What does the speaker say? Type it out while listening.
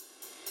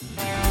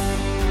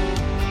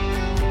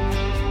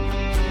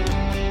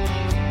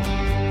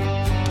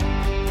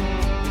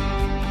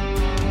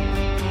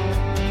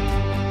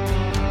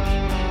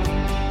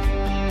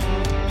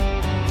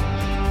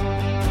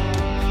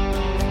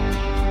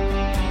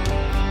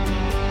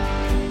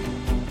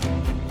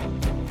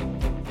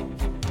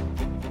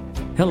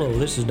Hello,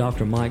 this is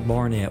Dr. Mike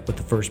Barnett with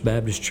the First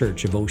Baptist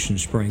Church of Ocean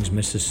Springs,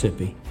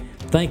 Mississippi.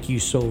 Thank you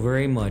so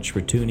very much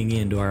for tuning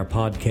in to our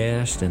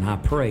podcast, and I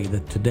pray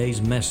that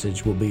today's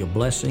message will be a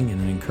blessing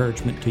and an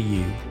encouragement to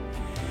you.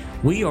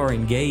 We are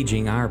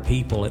engaging our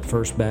people at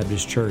First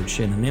Baptist Church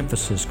in an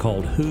emphasis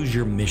called Who's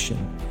Your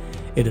Mission?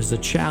 It is a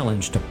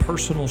challenge to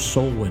personal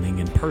soul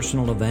winning and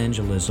personal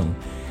evangelism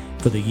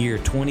for the year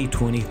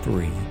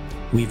 2023.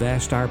 We've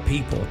asked our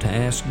people to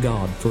ask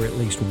God for at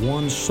least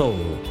one soul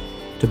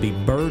to be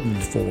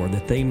burdened for,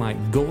 that they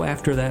might go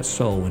after that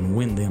soul and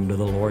win them to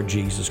the Lord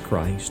Jesus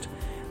Christ.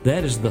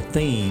 That is the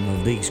theme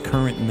of these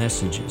current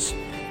messages,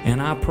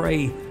 and I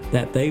pray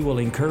that they will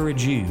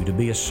encourage you to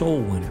be a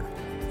soul winner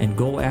and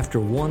go after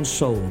one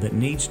soul that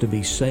needs to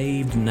be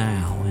saved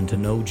now and to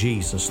know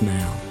Jesus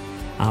now.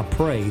 I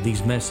pray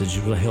these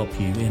messages will help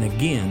you, and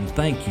again,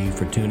 thank you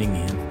for tuning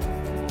in.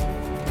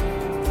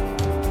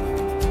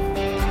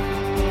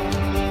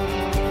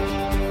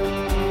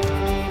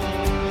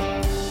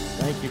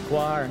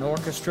 Choir and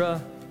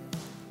orchestra.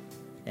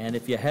 And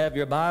if you have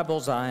your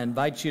Bibles, I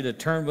invite you to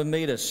turn with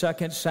me to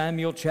 2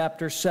 Samuel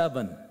chapter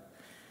 7.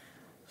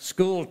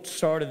 School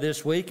started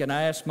this week, and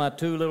I asked my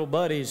two little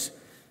buddies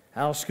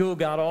how school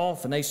got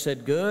off, and they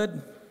said,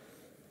 good.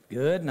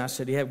 And I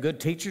said, you have good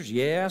teachers?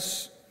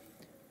 Yes.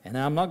 And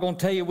I'm not going to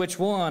tell you which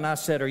one. I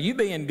said, are you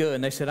being good?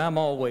 And they said, I'm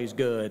always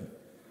good.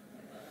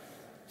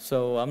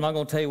 So I'm not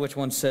going to tell you which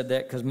one said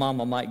that because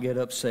Mama might get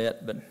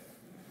upset, but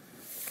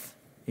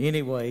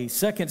anyway,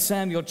 2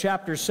 Samuel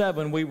chapter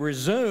 7, we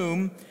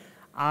resume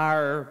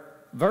our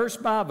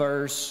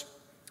verse-by-verse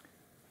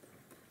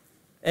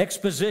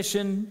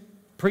exposition,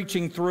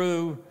 preaching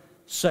through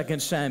 2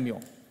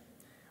 Samuel.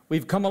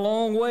 We've come a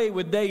long way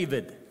with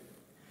David.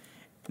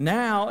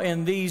 Now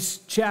in these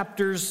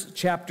chapters,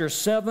 chapter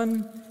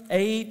 7,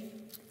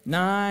 8,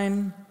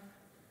 9,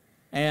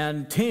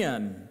 and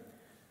 10,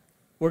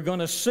 we're going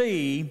to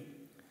see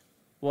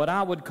what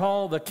I would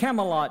call the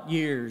Camelot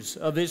years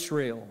of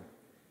Israel.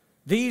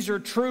 These are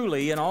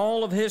truly, in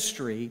all of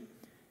history,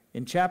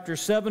 in chapter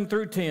 7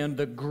 through 10,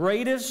 the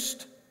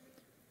greatest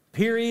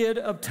period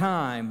of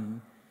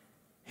time,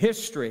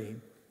 history,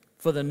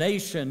 for the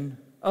nation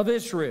of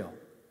Israel.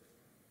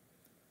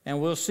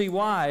 And we'll see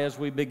why as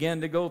we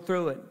begin to go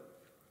through it.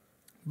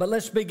 But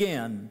let's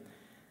begin.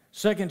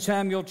 2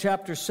 Samuel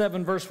chapter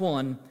 7, verse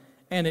 1,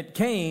 and it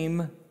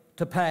came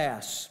to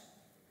pass.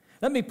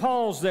 Let me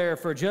pause there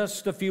for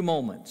just a few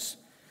moments.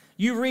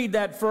 You read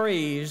that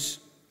phrase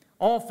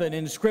often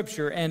in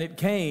Scripture, and it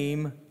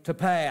came to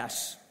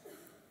pass.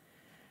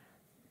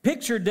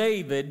 Picture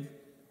David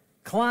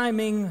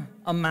climbing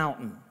a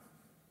mountain.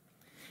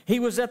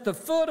 He was at the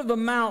foot of the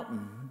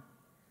mountain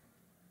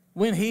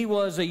when he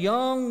was a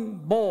young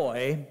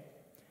boy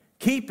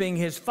keeping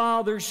his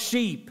father's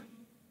sheep,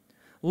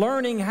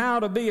 learning how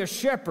to be a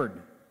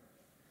shepherd,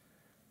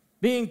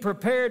 being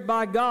prepared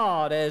by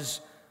God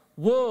as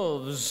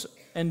wolves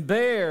and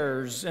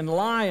bears and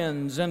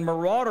lions and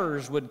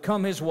marauders would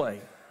come his way.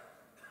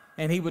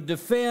 And he would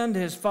defend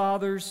his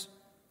father's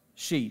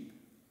sheep.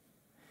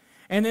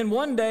 And then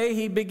one day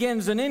he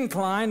begins an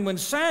incline when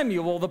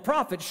Samuel the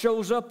prophet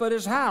shows up at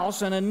his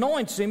house and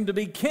anoints him to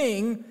be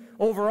king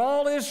over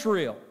all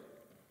Israel.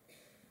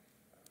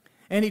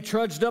 And he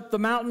trudged up the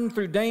mountain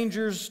through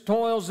dangers,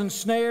 toils, and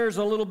snares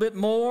a little bit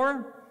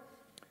more.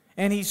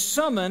 And he's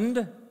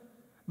summoned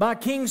by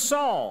King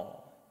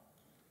Saul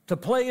to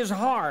play his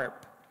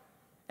harp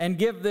and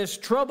give this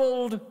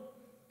troubled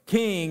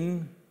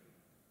king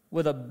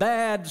with a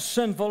bad,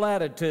 sinful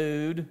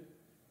attitude,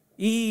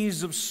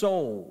 ease of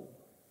soul.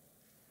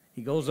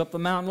 He goes up the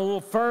mountain a little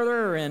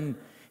further, and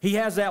he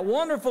has that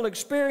wonderful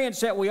experience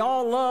that we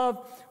all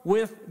love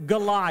with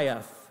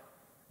Goliath.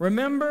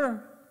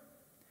 Remember?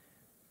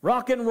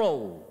 Rock and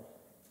roll.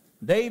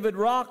 David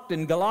rocked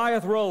and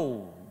Goliath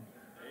rolled.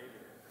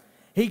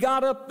 He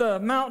got up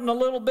the mountain a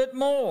little bit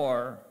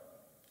more,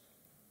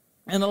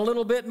 and a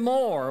little bit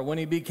more when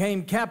he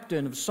became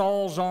captain of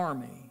Saul's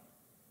army.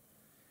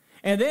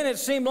 And then it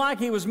seemed like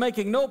he was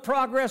making no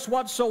progress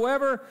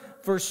whatsoever,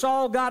 for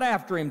Saul got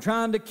after him,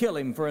 trying to kill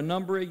him for a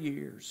number of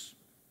years.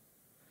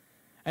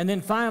 And then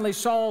finally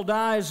Saul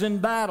dies in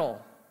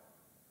battle.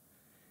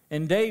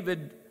 And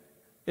David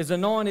is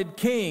anointed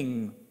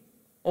king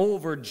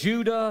over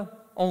Judah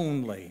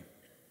only.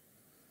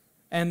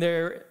 And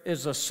there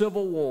is a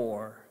civil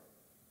war.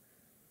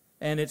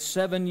 And it's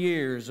 7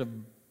 years of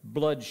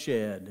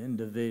bloodshed and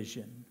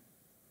division.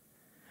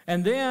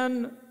 And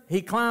then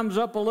he climbs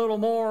up a little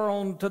more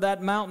onto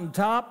that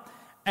mountaintop,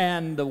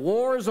 and the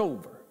war is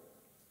over.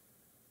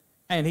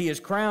 And he is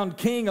crowned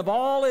king of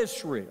all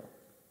Israel.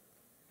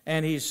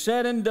 And he's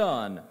said and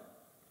done.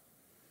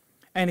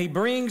 And he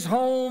brings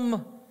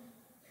home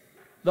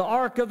the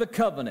Ark of the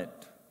Covenant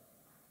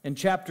in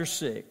chapter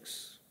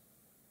 6.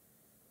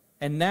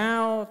 And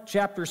now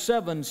chapter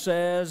 7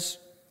 says,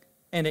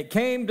 "And it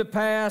came to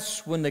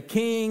pass when the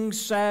king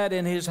sat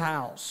in his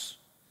house,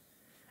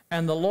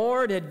 and the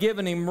Lord had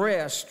given him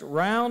rest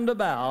round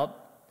about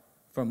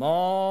from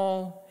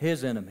all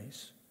his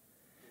enemies."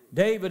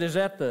 David is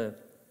at the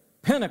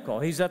pinnacle.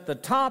 He's at the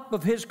top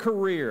of his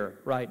career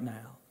right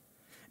now.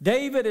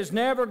 David is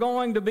never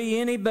going to be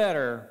any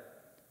better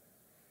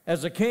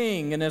as a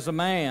king and as a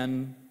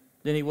man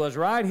than he was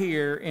right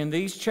here in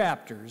these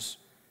chapters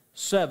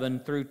 7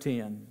 through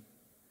 10.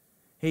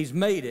 He's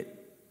made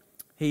it.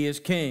 He is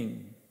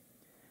king.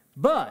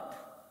 But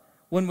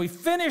when we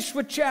finish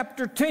with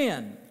chapter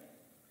 10,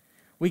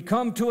 we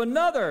come to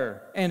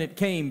another, "And it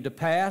came to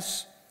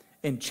pass,"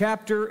 in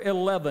chapter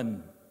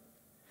 11.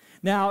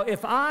 Now,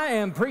 if I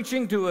am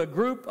preaching to a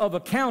group of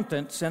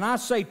accountants and I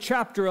say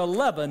chapter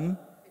 11,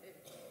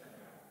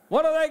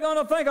 what are they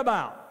going to think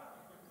about?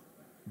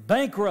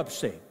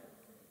 Bankruptcy.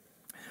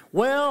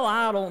 Well,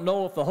 I don't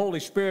know if the Holy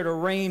Spirit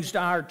arranged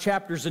our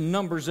chapters and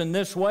numbers in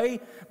this way,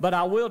 but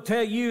I will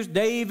tell you,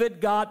 David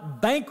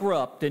got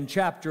bankrupt in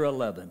chapter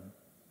 11.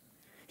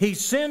 He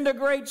sinned a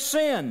great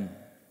sin.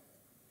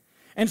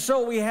 And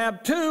so we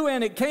have two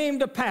 "and it came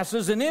to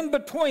passes," and in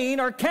between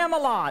are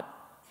Camelot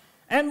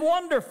and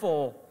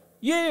wonderful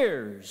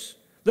years,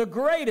 the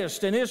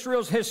greatest in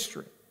Israel's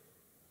history.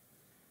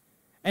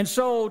 And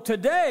so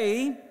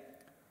today,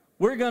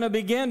 we're going to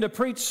begin to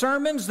preach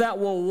sermons that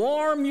will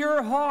warm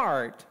your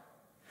heart.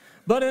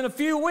 But in a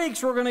few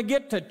weeks, we're going to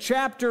get to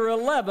chapter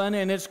 11,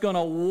 and it's going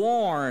to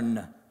warm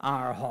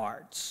our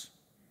hearts.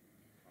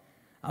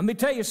 Let me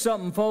tell you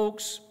something,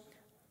 folks.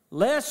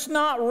 Let's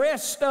not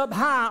rest up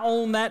high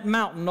on that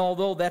mountain,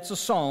 although that's a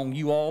song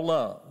you all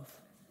love.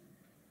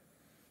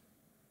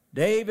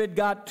 David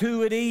got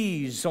too at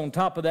ease on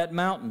top of that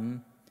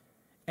mountain,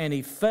 and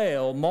he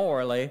fell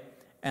morally.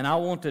 And I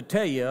want to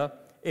tell you,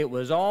 it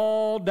was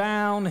all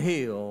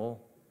downhill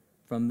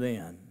from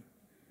then.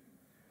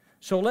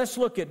 So let's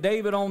look at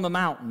David on the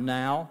mountain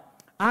now.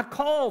 I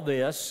call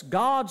this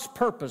God's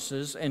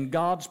purposes and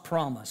God's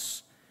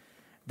promise.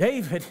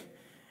 David,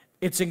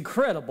 it's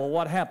incredible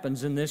what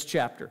happens in this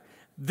chapter.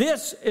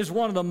 This is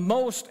one of the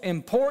most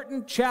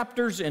important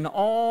chapters in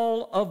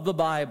all of the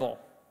Bible.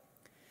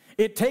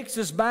 It takes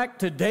us back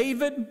to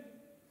David,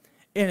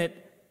 and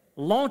it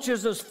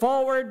launches us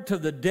forward to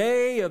the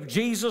day of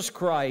Jesus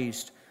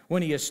Christ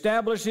when he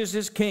establishes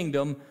his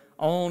kingdom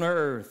on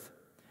earth.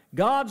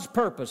 God's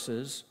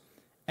purposes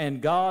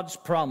and God's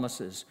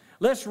promises.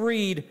 Let's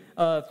read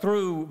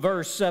through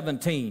verse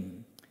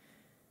 17.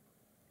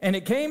 "And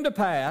it came to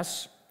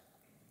pass,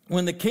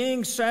 when the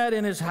king sat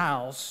in his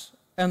house,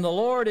 and the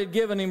Lord had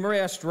given him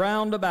rest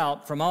round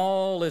about from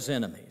all his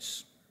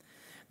enemies,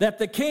 that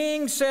the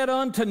king said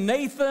unto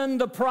Nathan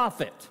the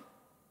prophet,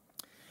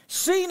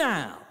 See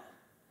now,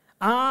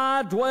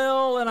 I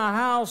dwell in a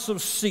house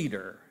of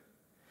cedar,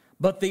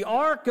 but the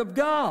ark of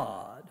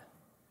God,"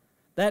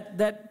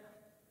 that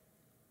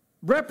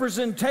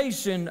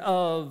representation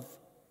of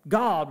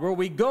God, where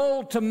we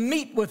go to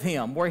meet with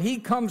him, where he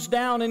comes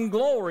down in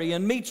glory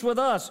and meets with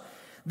us.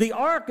 The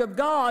ark of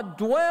God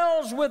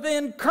dwells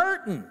within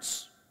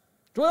curtains,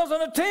 dwells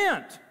in a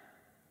tent.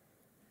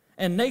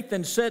 And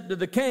Nathan said to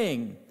the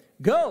king,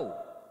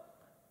 "Go,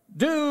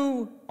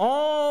 do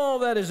all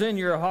that is in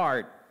your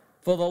heart,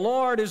 for the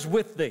Lord is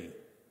with thee."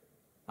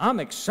 I'm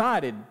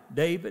excited,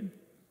 David.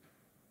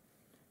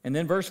 And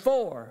then verse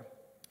 4,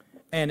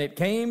 "And it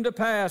came to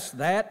pass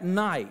that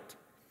night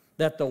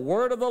that the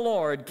word of the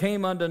Lord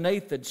came unto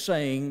Nathan,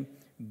 saying,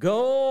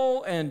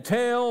 Go and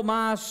tell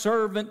my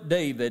servant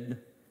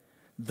David,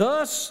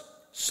 Thus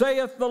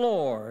saith the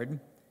Lord,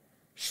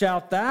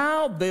 Shalt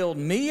thou build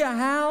me a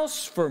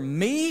house for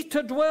me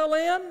to dwell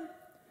in?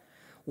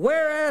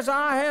 Whereas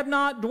I have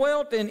not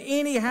dwelt in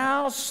any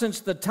house since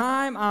the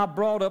time I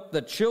brought up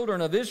the children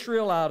of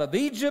Israel out of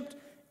Egypt,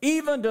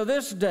 even to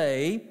this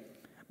day,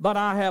 but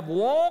I have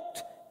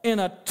walked in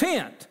a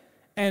tent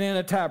and in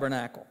a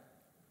tabernacle.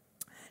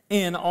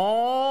 In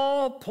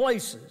all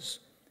places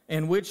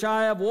in which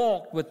I have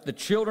walked with the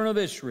children of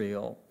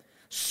Israel,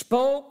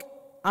 spoke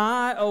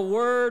I a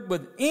word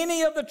with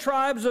any of the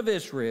tribes of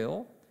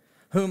Israel,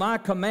 whom I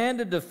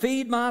commanded to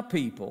feed my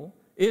people,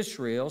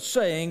 Israel,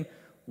 saying,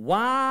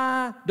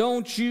 Why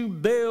don't you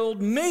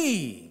build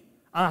me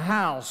a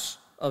house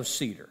of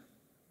cedar?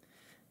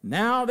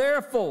 Now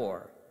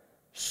therefore,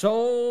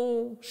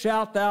 so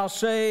shalt thou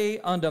say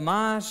unto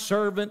my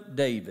servant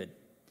David,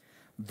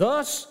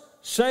 Thus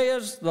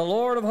says the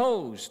Lord of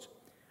hosts,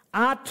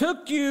 I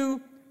took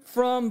you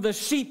from the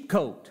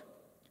sheepcote,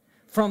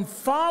 from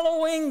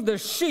following the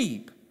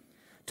sheep,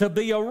 to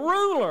be a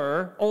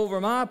ruler over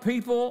my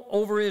people,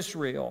 over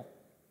Israel.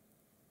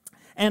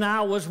 And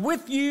I was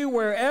with you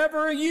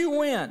wherever you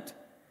went,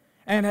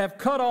 and have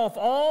cut off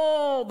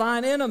all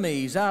thine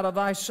enemies out of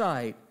thy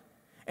sight,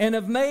 and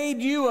have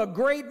made you a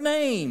great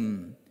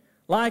name,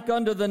 like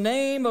unto the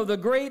name of the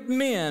great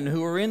men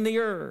who are in the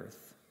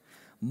earth.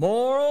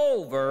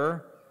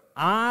 Moreover,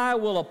 I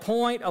will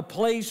appoint a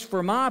place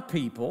for my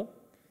people,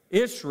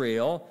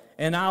 Israel,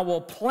 and I will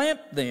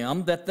plant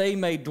them that they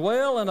may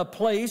dwell in a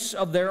place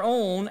of their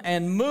own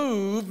and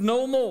move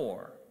no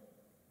more.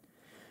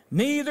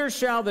 Neither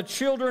shall the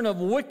children of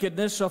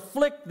wickedness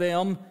afflict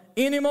them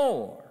any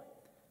more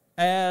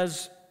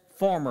as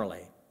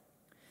formerly.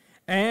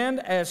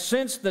 And as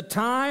since the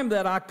time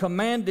that I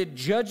commanded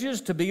judges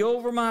to be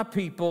over my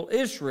people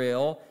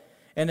Israel,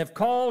 and have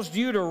caused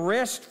you to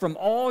rest from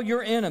all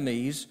your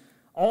enemies,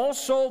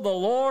 also the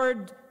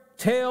Lord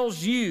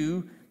tells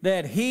you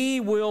that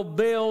He will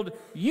build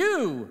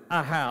you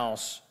a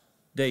house,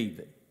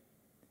 David.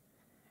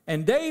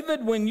 And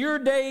David, when your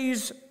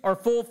days are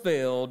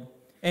fulfilled,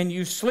 and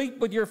you sleep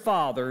with your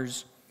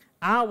fathers,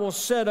 I will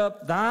set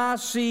up thy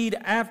seed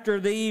after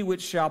thee,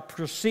 which shall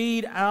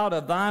proceed out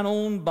of thine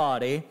own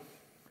body,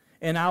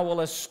 and I will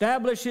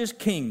establish his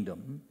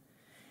kingdom.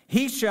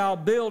 He shall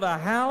build a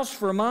house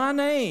for my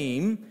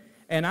name,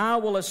 and I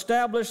will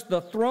establish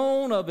the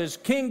throne of his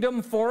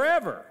kingdom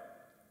forever.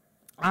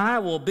 I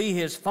will be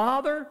his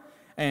father,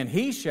 and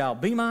he shall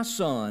be my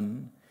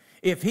son.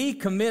 If he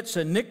commits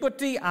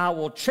iniquity, I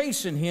will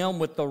chasten him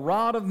with the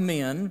rod of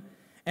men,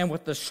 and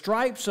with the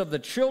stripes of the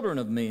children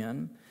of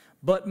men.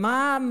 But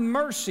my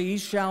mercy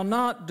shall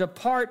not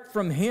depart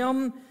from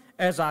him,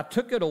 as I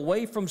took it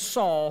away from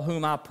Saul,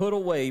 whom I put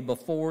away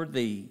before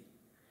thee.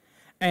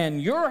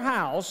 And your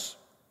house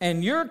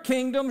and your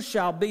kingdom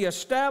shall be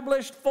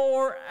established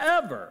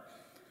forever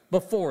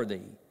before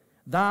thee.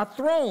 Thy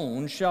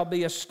throne shall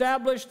be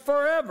established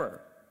forever.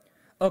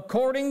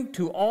 According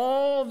to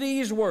all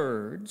these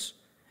words,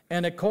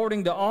 and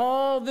according to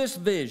all this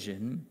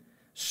vision,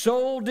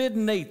 so did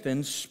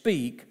Nathan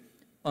speak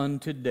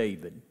unto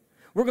David.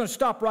 We're going to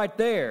stop right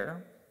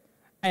there,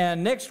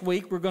 and next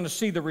week we're going to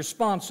see the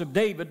response of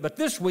David. But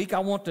this week I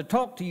want to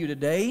talk to you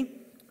today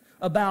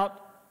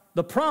about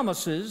the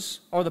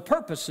promises or the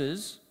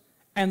purposes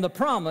and the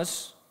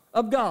promise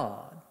of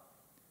God.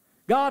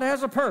 God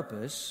has a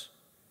purpose,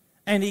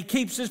 and He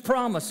keeps His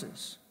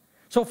promises.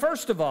 So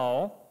first of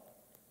all,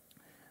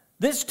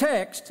 this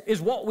text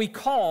is what we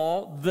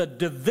call the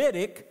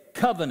Davidic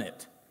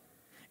covenant.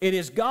 It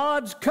is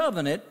God's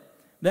covenant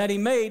that He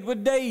made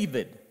with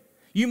David.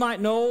 You might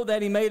know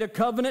that He made a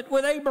covenant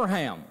with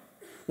Abraham.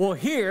 Well,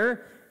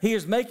 here He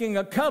is making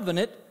a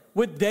covenant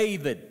with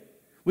David.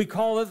 We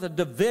call it the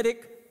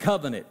Davidic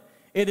covenant.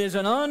 It is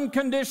an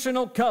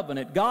unconditional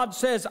covenant. God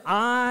says,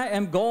 I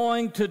am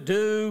going to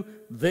do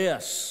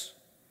this.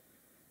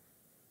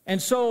 And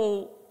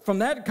so, from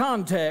that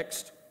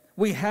context,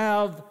 we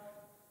have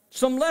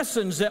some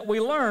lessons that we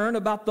learn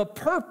about the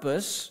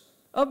purpose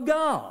of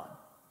God.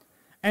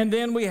 And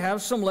then we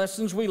have some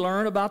lessons we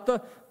learn about the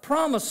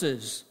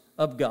promises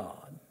of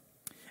God.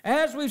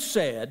 As we've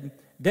said,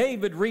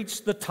 David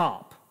reached the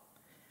top,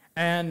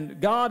 and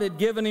God had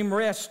given him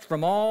rest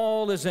from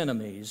all his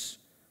enemies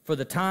for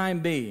the time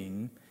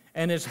being,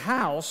 and his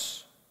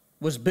house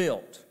was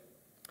built.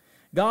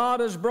 God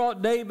has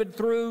brought David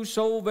through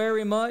so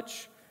very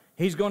much.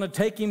 He's going to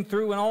take him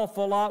through an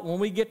awful lot. When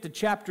we get to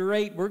chapter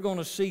 8, we're going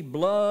to see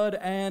blood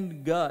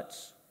and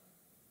guts.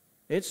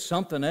 It's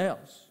something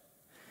else.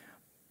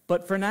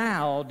 But for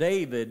now,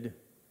 David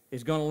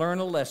is going to learn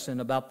a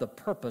lesson about the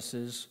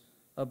purposes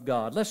of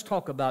God. Let's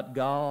talk about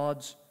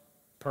God's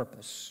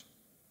purpose.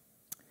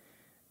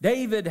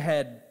 David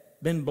had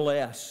been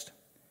blessed,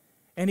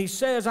 and he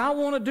says, I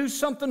want to do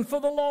something for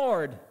the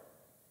Lord.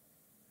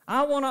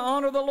 I want to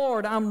honor the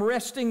Lord. I'm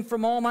resting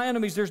from all my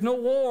enemies. There's no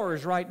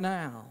wars right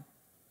now.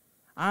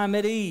 I'm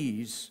at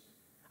ease.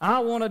 I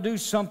want to do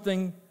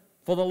something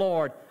for the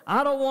Lord.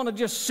 I don't want to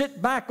just sit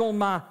back on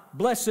my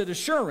blessed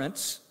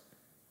assurance.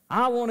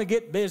 I want to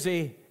get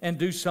busy and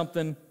do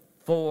something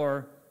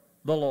for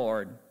the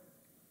Lord.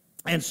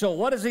 And so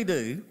what does he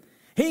do?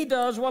 He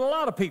does what a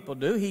lot of people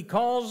do. He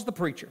calls the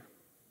preacher.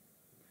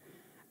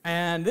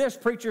 And this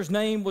preacher's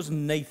name was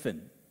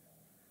Nathan.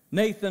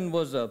 Nathan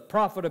was a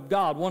prophet of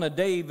God, one of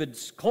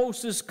David's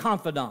closest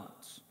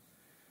confidants,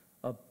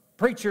 a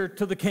preacher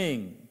to the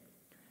king.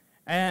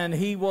 And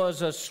he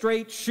was a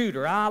straight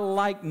shooter. I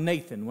like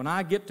Nathan. When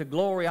I get to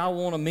glory, I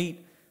want to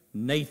meet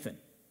Nathan.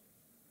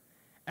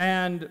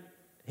 And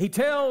he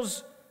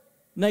tells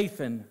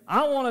Nathan,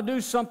 I want to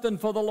do something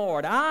for the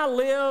Lord. I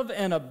live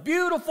in a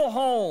beautiful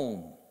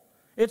home.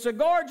 It's a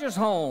gorgeous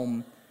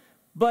home,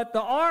 but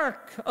the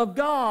ark of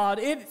God,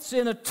 it's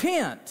in a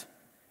tent.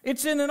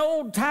 It's in an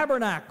old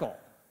tabernacle.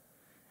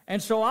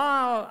 And so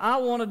I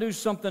want to do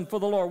something for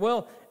the Lord.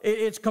 Well,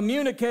 it's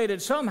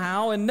communicated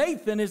somehow, and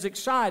Nathan is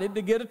excited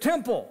to get a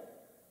temple.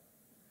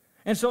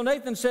 And so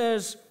Nathan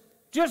says,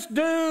 just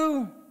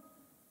do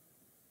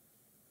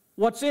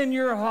what's in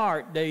your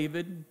heart,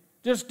 David.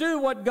 Just do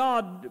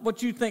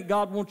what you think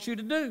God wants you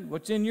to do,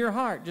 what's in your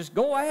heart. Just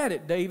go at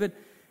it, David.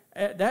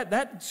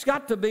 That's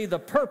got to be the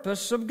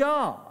purpose of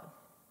God.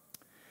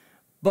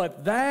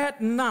 But that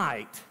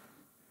night,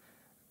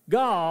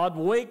 God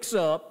wakes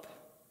up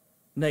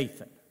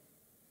Nathan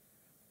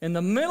in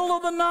the middle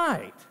of the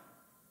night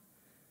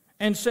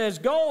and says,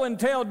 go and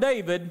tell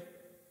David,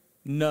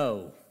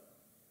 no.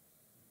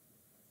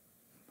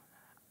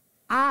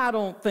 I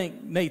don't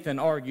think Nathan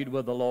argued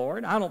with the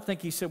Lord. I don't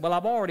think he said, well,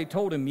 I've already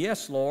told him,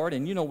 yes, Lord,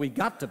 and we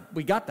got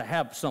to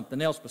have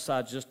something else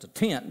besides just a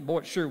tent. Boy,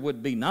 it sure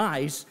would be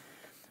nice.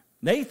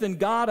 Nathan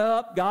got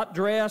up, got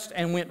dressed,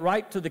 and went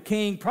right to the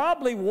king,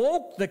 probably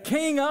woke the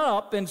king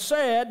up and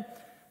said,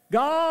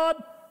 God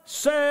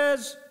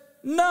says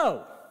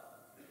no.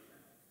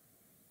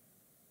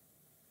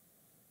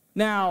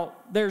 Now,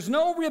 there's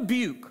no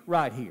rebuke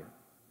right here.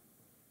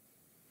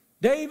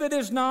 David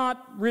is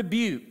not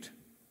rebuked.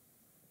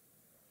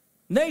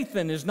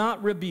 Nathan is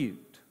not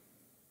rebuked.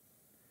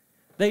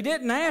 They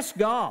didn't ask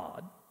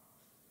God.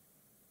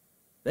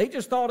 They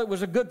just thought it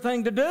was a good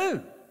thing to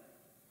do.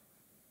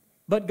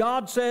 But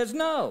God says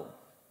no.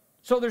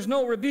 So there's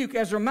no rebuke.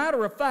 As a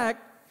matter of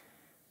fact,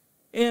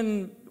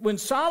 when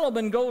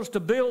Solomon goes to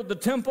build the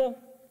temple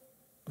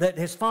that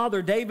his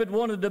father David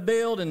wanted to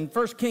build in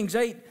 1 Kings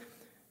 8,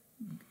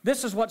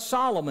 this is what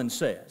Solomon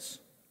says.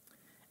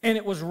 And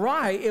it was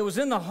right, it was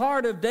in the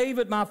heart of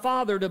David my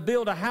father to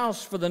build a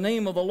house for the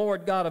name of the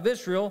Lord God of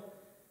Israel.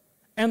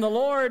 And the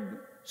Lord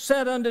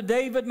said unto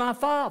David my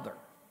father,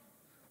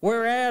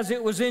 whereas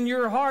it was in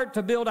your heart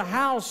to build a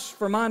house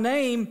for my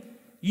name,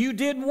 you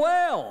did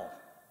well.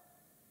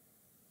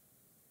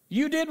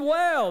 You did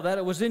well that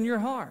it was in your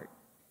heart.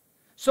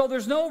 So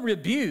there's no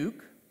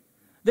rebuke,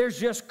 there's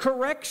just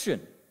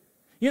correction.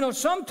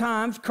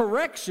 Sometimes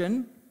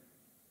correction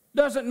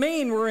doesn't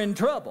mean we're in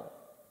trouble.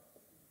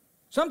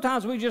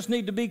 Sometimes we just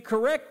need to be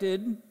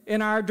corrected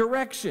in our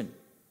direction.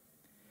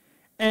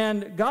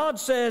 And God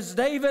says,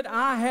 David,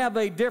 I have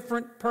a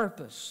different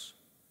purpose.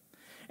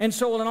 And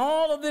so in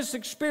all of this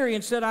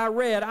experience that I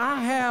read,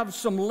 I have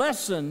some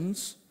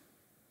lessons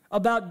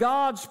about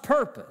God's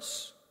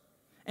purpose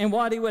and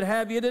what He would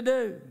have you to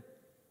do.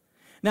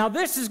 Now,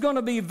 this is going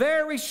to be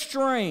very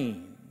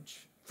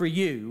strange for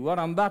you, what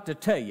I'm about to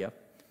tell you,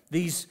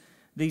 these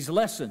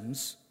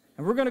lessons.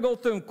 And we're going to go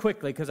through them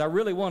quickly because I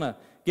really want to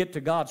get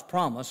to God's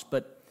promise.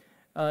 But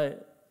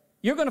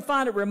you're going to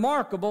find it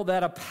remarkable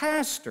that a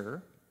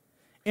pastor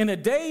in a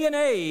day and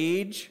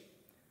age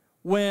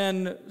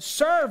when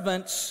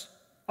servants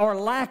are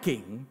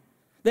lacking,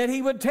 that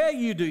he would tell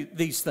you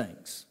these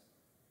things.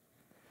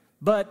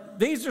 But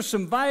these are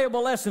some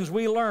valuable lessons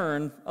we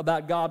learn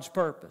about God's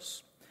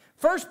purpose.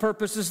 First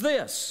purpose is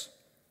this: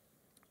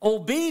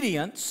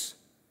 obedience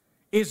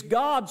is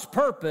God's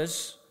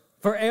purpose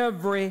for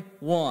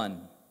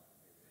everyone.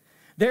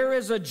 There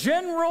is a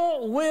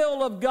general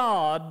will of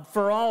God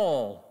for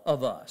all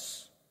of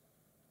us.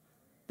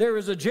 There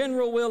is a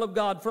general will of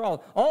God for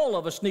all. All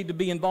of us need to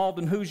be involved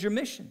in Who's Your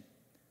Mission.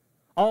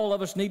 All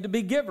of us need to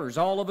be givers.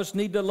 All of us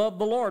need to love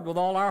the Lord with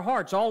all our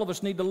hearts. All of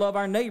us need to love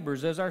our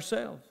neighbors as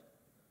ourselves.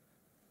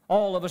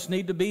 All of us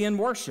need to be in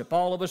worship.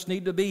 All of us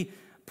need to be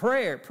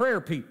prayer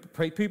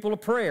people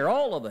of prayer.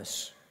 All of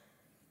us.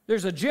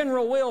 There's a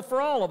general will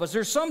for all of us.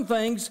 There's some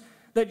things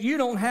that you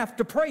don't have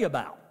to pray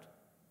about.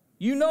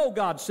 You know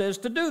God says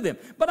to do them.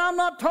 But I'm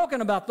not talking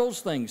about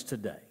those things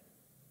today.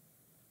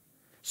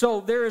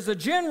 So there is a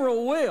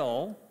general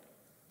will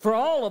for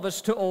all of us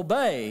to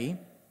obey.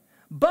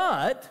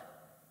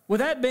 But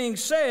with that being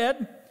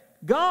said,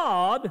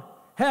 God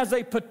has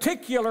a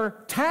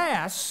particular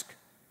task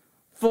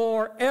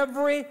for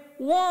every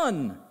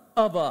one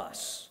of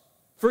us,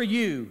 for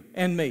you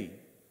and me.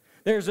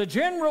 There's a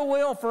general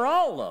will for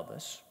all of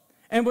us.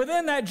 And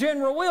within that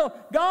general will,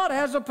 God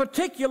has a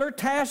particular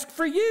task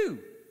for you.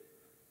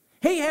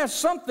 He has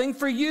something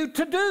for you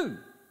to do.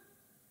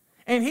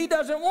 And He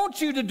doesn't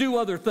want you to do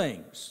other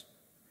things.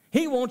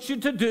 He wants you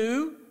to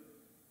do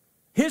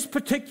His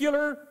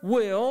particular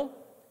will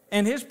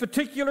and His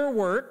particular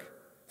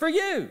work for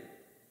you.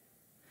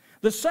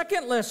 The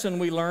second lesson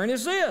we learn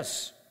is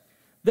this: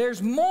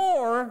 there's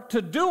more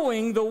to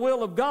doing the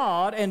will of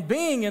God and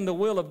being in the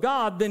will of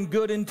God than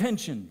good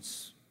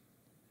intentions.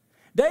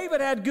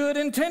 David had good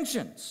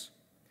intentions,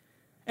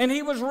 and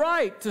he was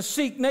right to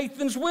seek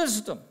Nathan's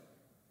wisdom.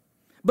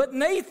 But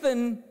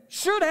Nathan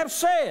should have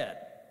said,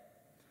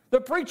 the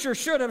preacher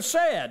should have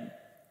said,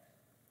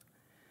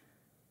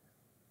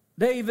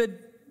 David,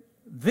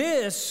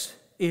 this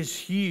is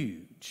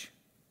huge.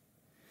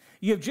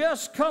 You've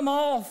just come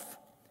off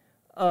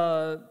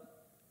a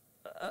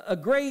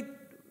great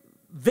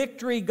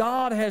victory.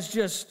 God has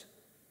just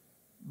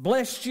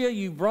blessed you.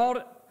 You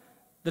brought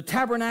the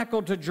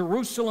tabernacle to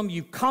Jerusalem.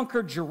 You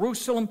conquered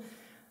Jerusalem.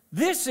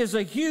 This is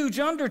a huge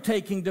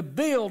undertaking to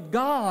build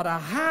God a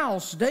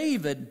house,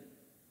 David.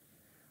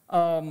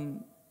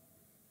 And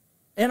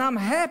I'm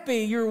happy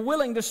you're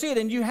willing to see it,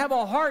 and you have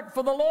a heart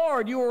for the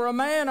Lord. You are a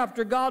man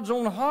after God's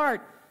own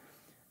heart.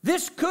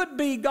 This could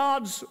be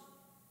God's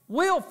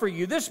will for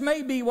you. This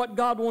may be what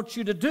God wants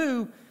you to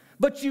do,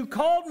 but you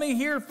called me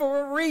here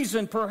for a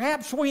reason.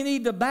 Perhaps we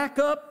need to back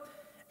up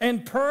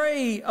and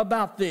pray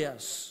about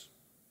this.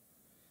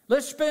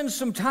 Let's spend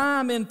some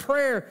time in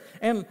prayer,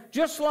 and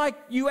just like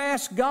you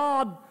asked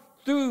God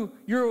through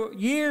your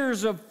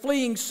years of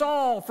fleeing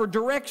Saul for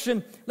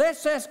direction,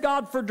 let's ask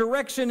God for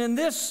direction in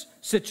this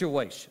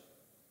situation.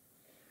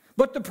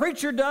 But the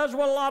preacher does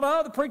what a lot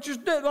of preachers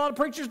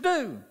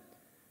do.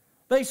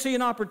 They see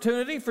an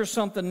opportunity for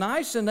something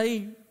nice and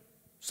they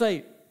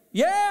say,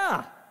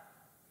 yeah,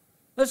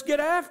 let's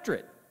get after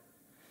it.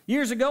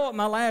 Years ago at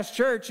my last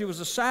church, it was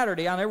a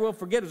Saturday. I never will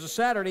forget, it was a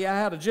Saturday. I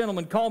had a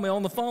gentleman call me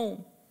on the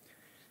phone.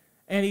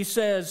 And he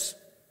says,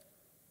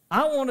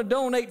 I want to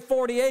donate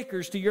 40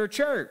 acres to your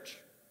church.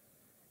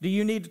 Do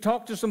you need to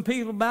talk to some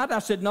people about it? I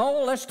said,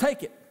 no, let's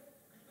take it.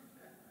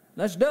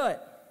 Let's do it.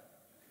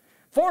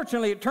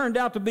 Fortunately, it turned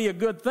out to be a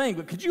good thing.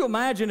 But could you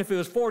imagine if it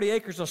was 40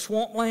 acres of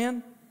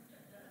swampland?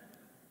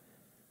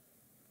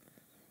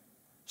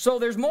 So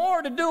there's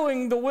more to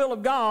doing the will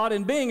of God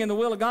and being in the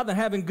will of God than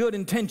having good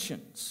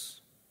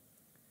intentions.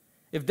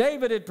 If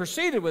David had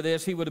proceeded with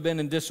this, he would have been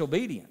in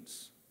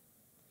disobedience.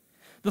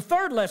 The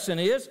third lesson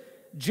is,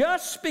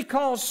 just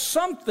because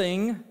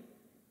something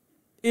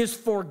is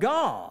for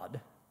God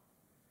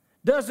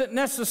doesn't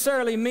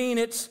necessarily mean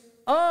it's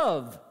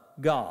of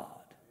God.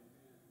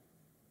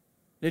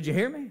 Did you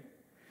hear me?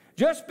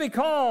 Just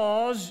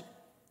because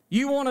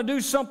you want to do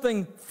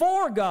something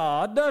for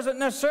God doesn't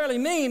necessarily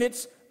mean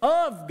it's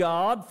of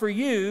God for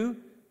you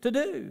to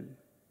do.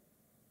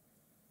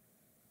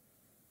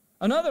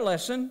 Another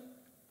lesson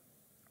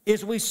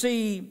is we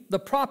see the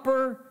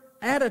proper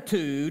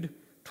attitude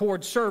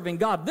towards serving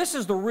God. This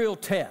is the real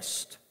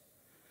test.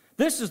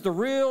 This is the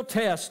real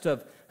test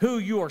of who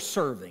you are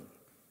serving.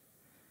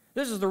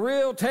 This is the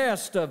real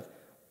test of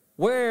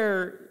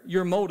where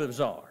your motives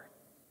are.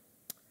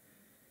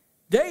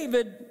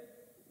 David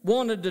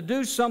wanted to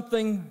do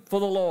something for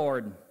the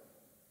Lord.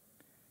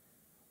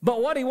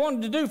 But what he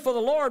wanted to do for the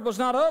Lord was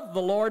not of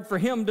the Lord for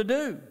him to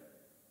do.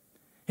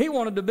 He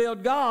wanted to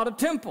build God a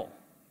temple.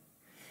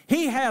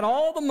 He had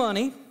all the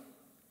money.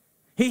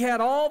 He had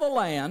all the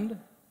land.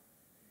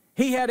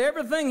 He had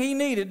everything he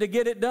needed to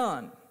get it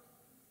done.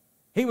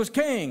 He was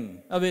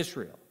king of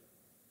Israel.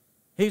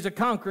 He's a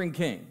conquering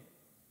king.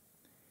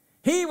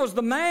 He was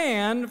the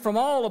man, from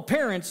all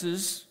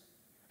appearances,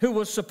 who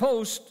was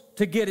supposed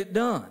to get it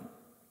done.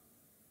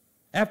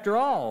 After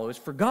all, it's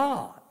for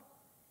God.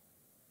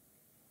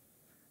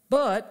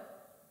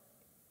 But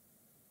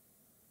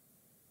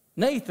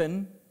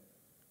Nathan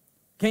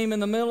came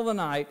in the middle of the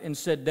night and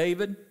said,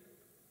 David,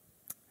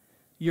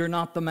 you're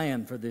not the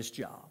man for this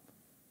job.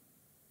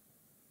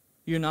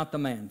 You're not the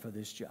man for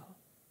this job.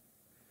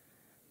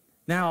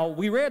 Now,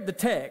 we read the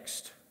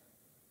text.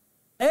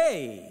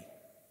 A,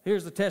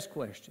 here's the test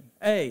question.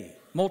 A,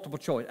 multiple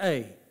choice.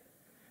 A,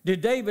 did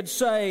David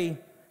say,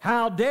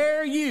 how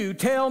dare you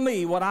tell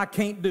me what I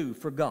can't do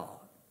for God?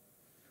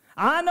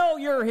 I know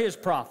you're his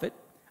prophet.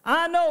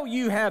 I know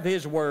you have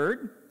his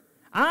word.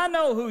 I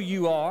know who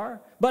you are.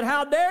 But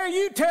how dare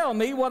you tell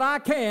me what I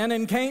can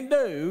and can't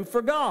do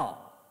for God?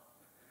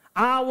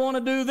 I want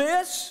to do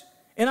this,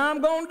 and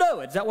I'm going to do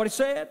it. Is that what he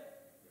said?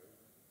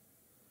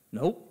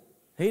 Nope,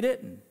 he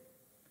didn't.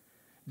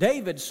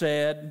 David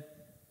said,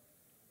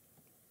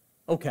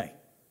 okay.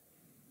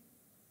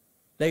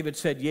 David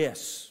said,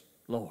 yes,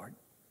 Lord.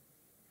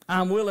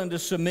 I'm willing to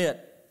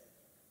submit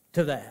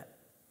to that,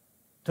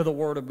 to the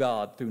Word of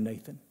God through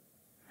Nathan.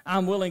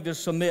 I'm willing to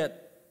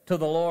submit to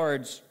the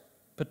Lord's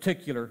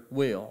particular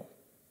will.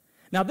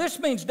 Now, this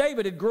means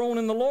David had grown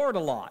in the Lord a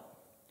lot.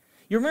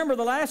 You remember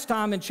the last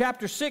time in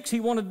chapter 6 he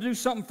wanted to do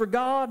something for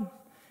God,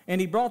 and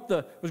he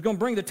was going to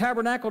bring the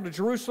tabernacle to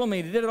Jerusalem,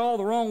 and he did it all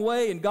the wrong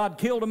way, and God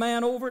killed a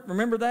man over it.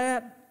 Remember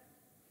that?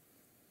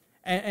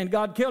 And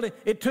God killed it.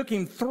 It took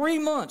him 3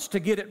 months to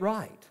get it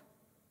right.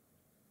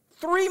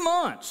 3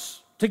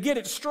 months to get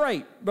it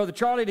straight, Brother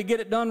Charlie, to get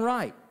it done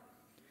right.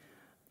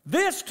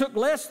 This took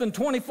less than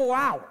 24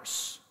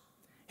 hours.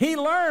 He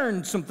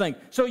learned some things.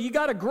 So you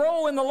got to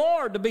grow in the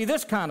Lord to be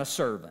this kind of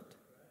servant.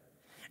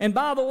 And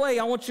by the way,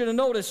 I want you to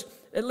notice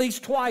at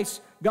least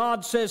twice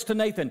God says to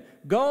Nathan,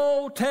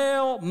 go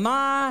tell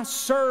my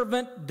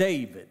servant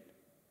David.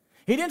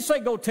 He didn't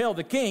say go tell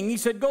the king. He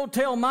said go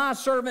tell my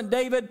servant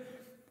David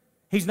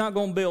he's not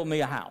going to build me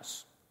a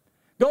house.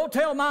 Go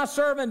tell my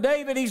servant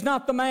David he's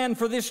not the man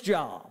for this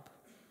job.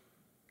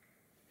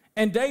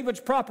 And David's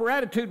proper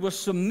attitude was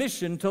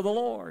submission to the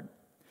Lord.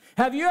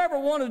 Have you ever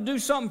wanted to do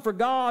something for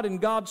God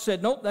and God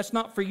said, nope, that's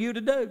not for you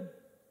to do?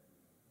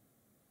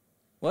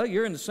 Well,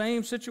 you're in the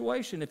same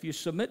situation if you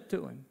submit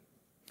to Him.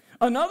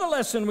 Another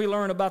lesson we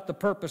learn about the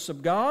purpose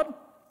of God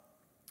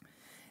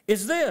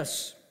is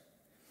this.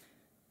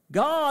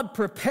 God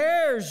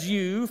prepares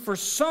you for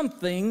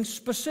something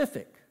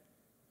specific.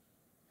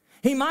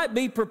 He might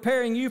be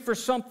preparing you for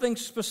something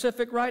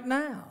specific right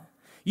now.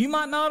 You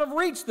might not have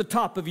reached the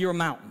top of your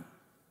mountain.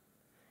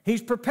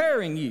 He's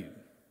preparing you.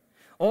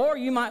 Or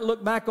you might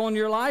look back on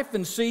your life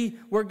and see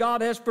where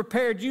God has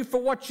prepared you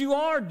for what you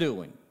are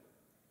doing.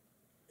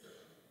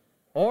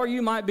 Or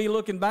you might be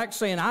looking back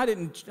saying, I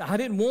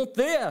didn't want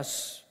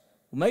this.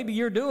 Well, maybe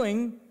you're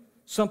doing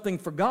something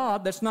for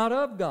God that's not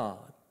of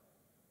God.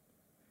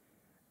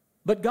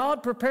 But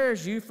God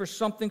prepares you for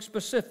something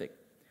specific.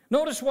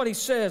 Notice what He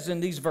says in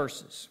these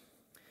verses.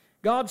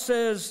 God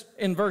says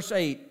in verse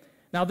 8,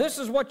 now this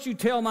is what you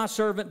tell my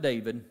servant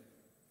David.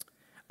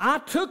 I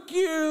took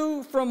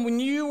you from when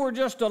you were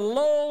just a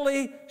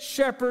lowly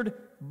shepherd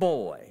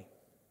boy.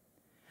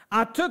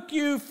 I took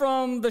you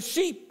from the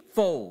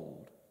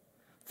sheepfold,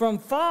 from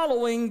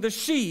following the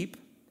sheep,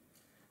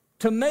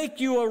 to make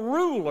you a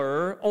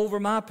ruler over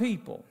my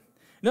people.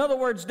 In other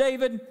words,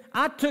 David,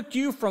 I took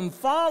you from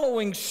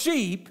following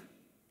sheep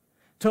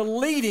to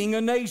leading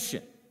a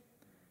nation.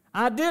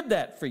 I did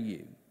that for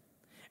you.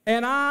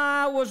 And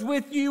I was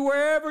with you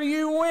wherever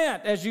you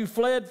went as you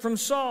fled from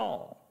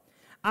Saul.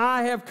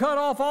 I have cut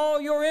off all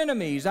your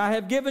enemies. I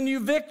have given you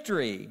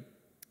victory.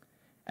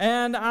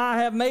 And I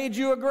have made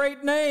you a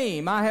great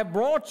name. I have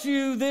brought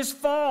you this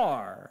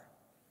far.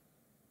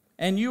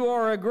 And you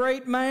are a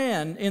great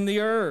man in the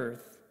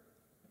earth.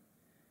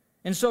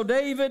 And so,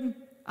 David,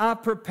 I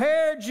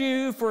prepared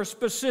you for a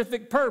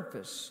specific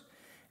purpose.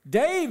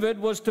 David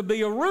was to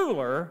be a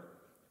ruler,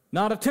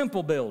 not a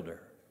temple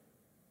builder.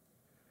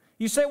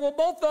 You say, well,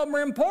 both of them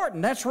are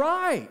important. That's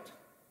right.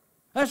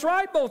 That's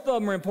right, both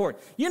of them are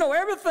important. You know,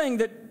 everything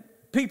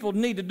that people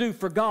need to do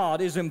for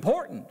God is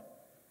important,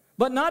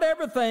 but not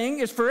everything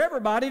is for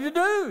everybody to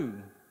do.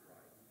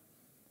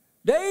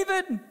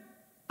 David,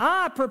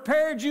 I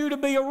prepared you to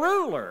be a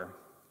ruler.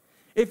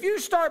 If you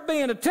start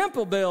being a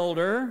temple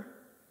builder,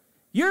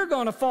 you're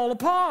going to fall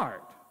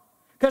apart,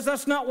 because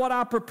that's not what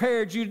I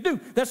prepared you to do.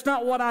 That's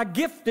not what I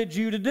gifted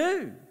you to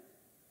do.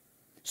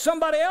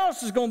 Somebody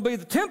else is going to be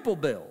the temple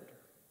builder,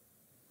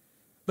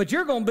 but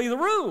you're going to be the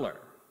ruler.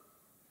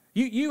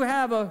 You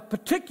have a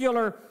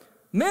particular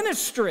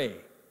ministry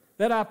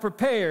that I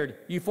prepared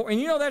you for.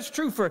 And you know that's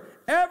true for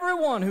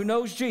everyone who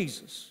knows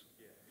Jesus.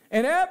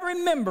 And every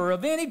member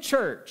of any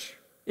church,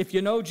 if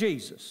you know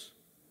Jesus,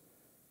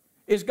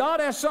 is God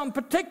has something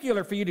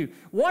particular for you to do.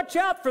 Watch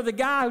out for the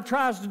guy who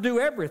tries to do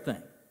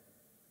everything.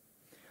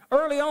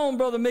 Early on,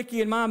 Brother Mickey,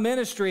 in my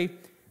ministry,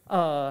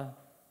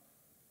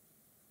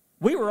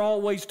 we were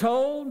always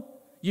told,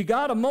 you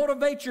got to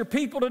motivate your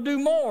people to do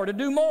more, to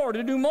do more,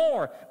 to do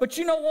more. But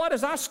you know what?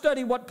 As I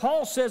study what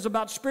Paul says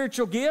about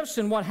spiritual gifts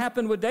and what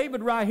happened with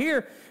David right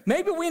here,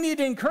 maybe we need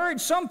to encourage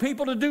some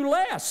people to do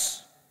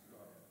less.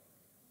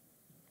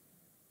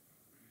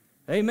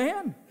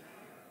 Amen.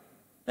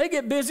 They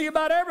get busy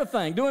about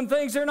everything, doing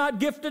things they're not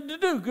gifted to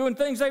do, doing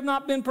things they've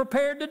not been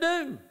prepared to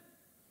do.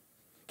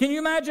 Can you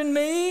imagine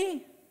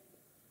me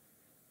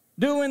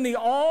doing the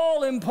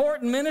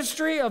all-important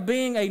ministry of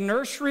being a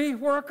nursery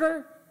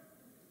worker?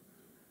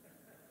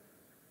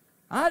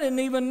 I didn't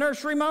even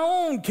nursery my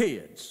own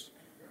kids.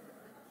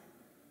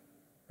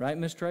 Right,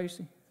 Miss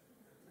Tracy?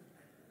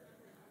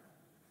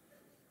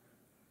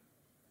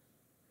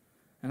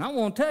 And I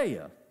want to tell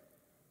you,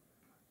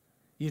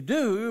 you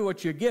do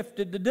what you're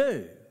gifted to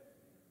do.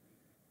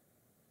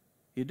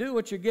 You do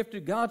what you're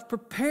gifted. God's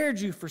prepared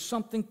you for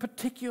something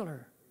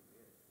particular.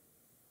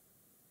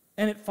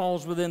 And it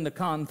falls within the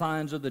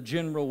confines of the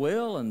general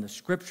will and the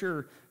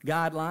Scripture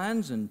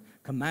guidelines and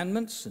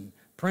commandments and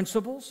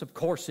principles. Of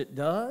course it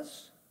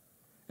does.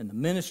 And the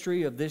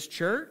ministry of this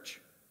church,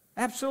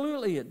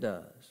 absolutely it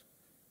does.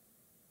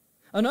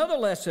 Another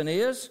lesson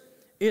is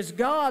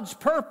God's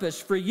purpose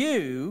for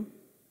you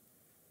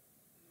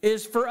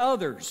is for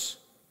others.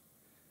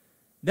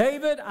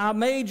 David, I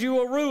made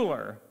you a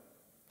ruler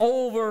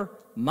over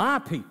my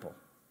people,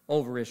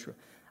 over Israel.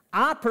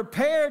 I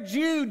prepared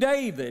you,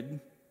 David,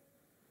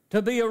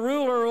 to be a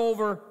ruler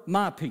over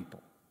my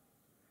people.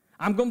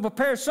 I'm going to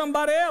prepare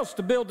somebody else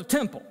to build a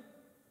temple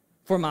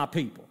for my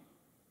people,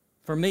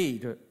 for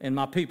me and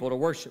my people to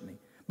worship me.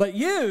 But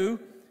you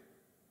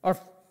are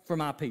for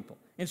my people.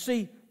 And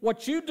see,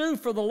 what you do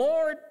for the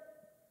Lord,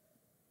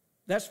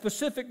 that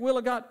specific will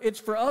of God, it's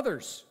for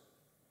others.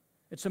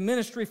 It's a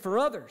ministry for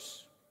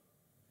others.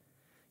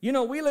 You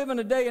know, we live in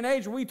a day and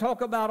age where we talk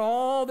about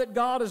all that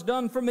God has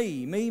done for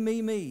me,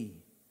 me.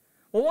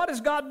 Well, what has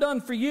God done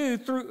for you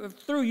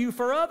through you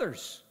for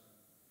others?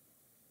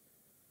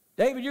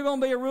 David, you're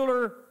going to be a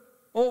ruler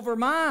over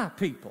my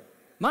people.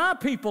 My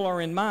people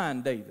are in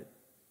mine, David.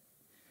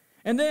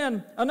 And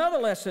then another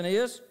lesson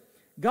is,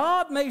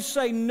 God may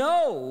say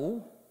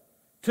no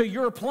to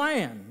your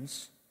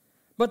plans,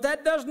 but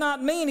that does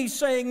not mean He's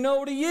saying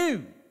no to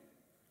you.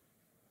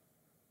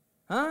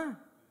 Huh?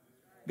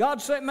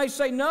 God may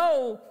say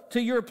no to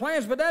your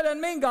plans, but that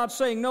doesn't mean God's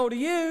saying no to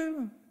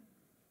you.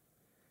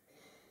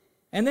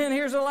 And then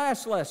here's the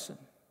last lesson.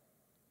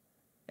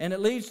 And it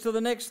leads to the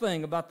next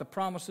thing about the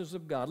promises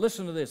of God.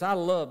 Listen to this. I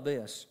love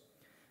this.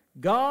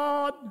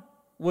 God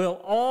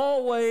will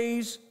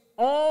always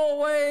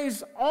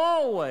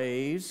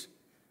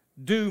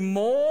do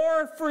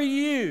more for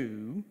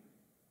you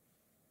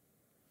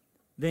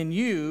than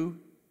you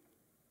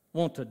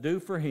want to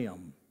do for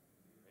Him.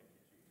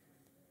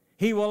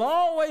 He will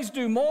always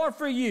do more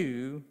for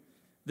you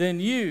than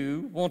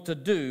you want to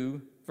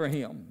do for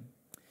Him.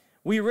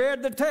 We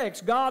read the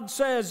text. God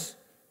says,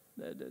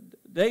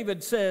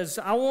 David says,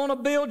 I want to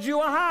build you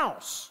a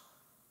house.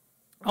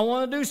 I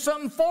want to do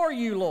something for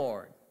you,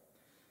 Lord.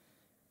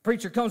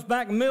 Preacher comes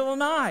back in the middle of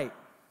the night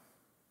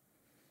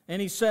and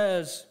he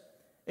says,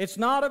 it's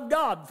not of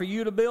God for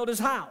you to build His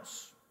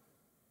house.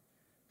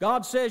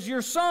 God says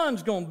your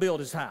son's going to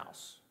build His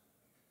house.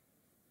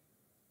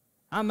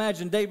 I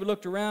imagine David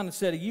looked around and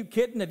said, are you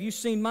kidding? Have you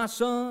seen my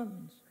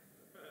sons?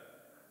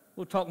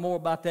 We'll talk more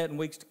about that in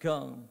weeks to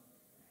come.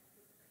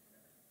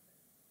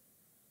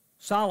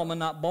 Solomon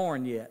not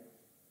born yet.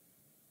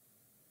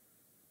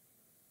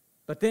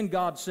 But then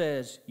God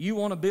says, you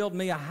want to build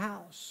me a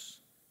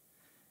house?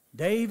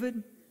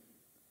 David,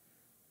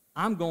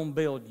 I'm going to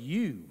build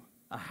you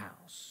a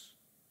house.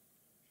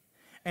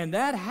 And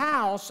that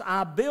house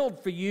I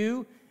build for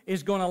you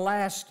is going to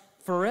last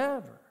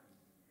forever.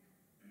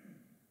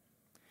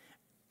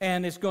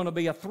 And it's going to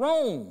be a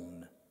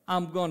throne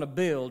I'm going to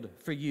build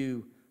for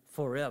you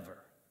forever.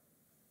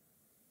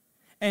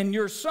 And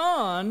your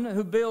son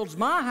who builds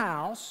my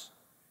house,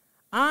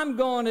 I'm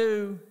going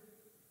to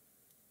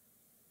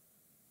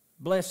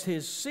bless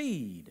his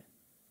seed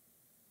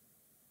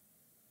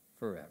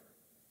forever.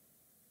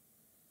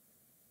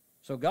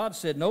 So God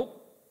said,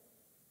 nope,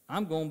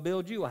 I'm going to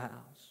build you a house.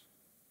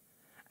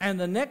 And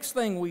the next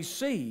thing we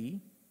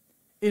see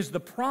is the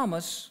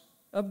promise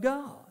of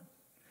God.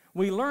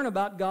 We learn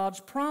about God's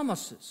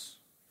promises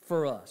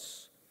for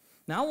us.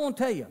 Now I want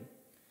to tell you,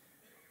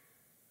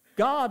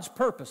 God's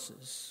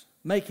purposes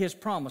make His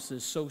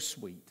promises so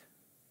sweet.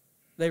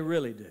 They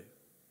really do.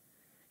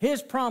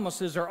 His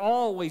promises are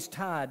always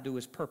tied to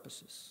His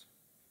purposes.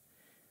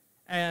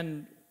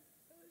 And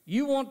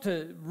you want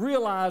to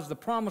realize the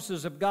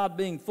promises of God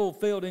being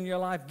fulfilled in your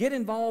life, get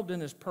involved in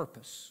His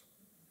purpose,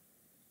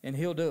 and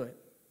He'll do it.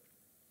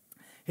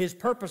 His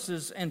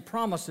purposes and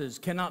promises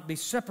cannot be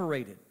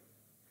separated.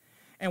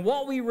 And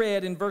what we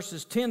read in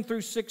verses 10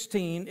 through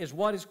 16 is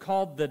what is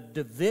called the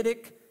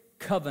Davidic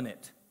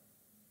covenant.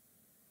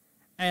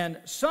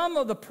 And some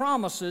of the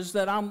promises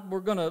that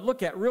we're going to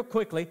look at real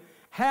quickly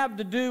have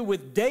to do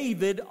with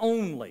David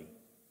only.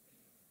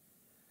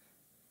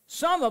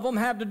 Some of them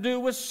have to do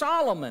with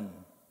Solomon,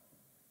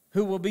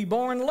 who will be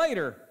born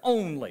later,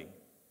 only.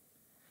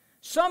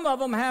 Some of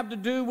them have to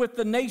do with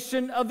the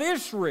nation of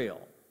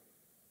Israel.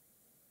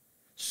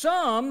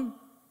 Some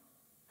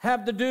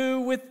have to do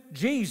with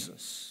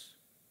Jesus,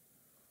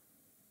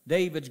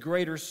 David's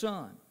greater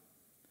son.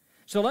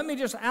 So let me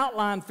just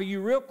outline for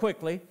you real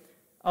quickly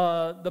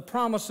the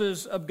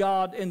promises of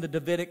God in the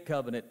Davidic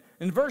covenant.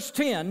 In verse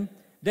 10,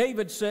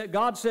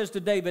 God says to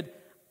David,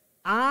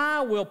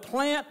 I will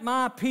plant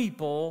my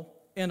people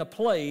in a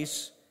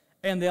place,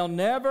 and they'll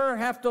never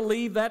have to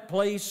leave that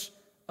place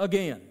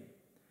again.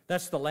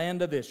 That's the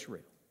land of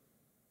Israel.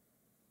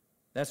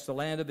 That's the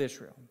land of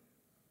Israel.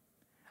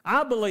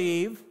 I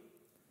believe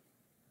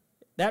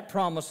that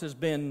promise has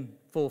been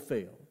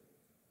fulfilled.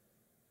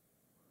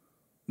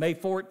 May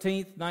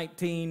 14th,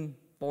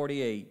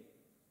 1948,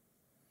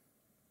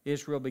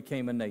 Israel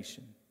became a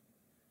nation.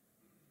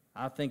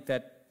 I think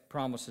that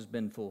promise has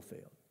been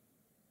fulfilled.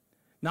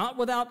 Not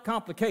without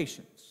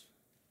complications,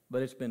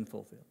 but it's been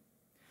fulfilled.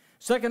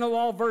 Second of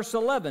all, verse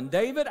 11,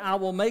 David, I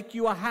will make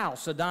you a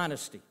house, a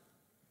dynasty.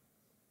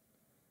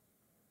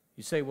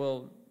 You say,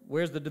 well,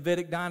 where's the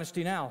Davidic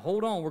dynasty now?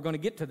 Hold on, we're going to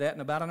get to that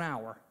in about an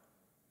hour.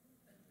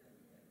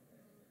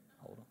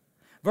 Hold on.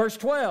 Verse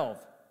 12,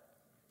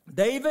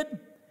 David,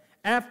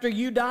 after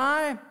you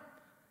die,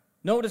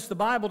 notice the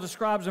Bible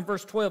describes in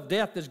verse 12,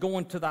 death is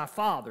going to thy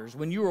fathers.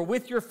 When you are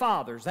with your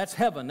fathers, that's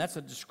heaven, that's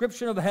a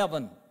description of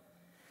heaven.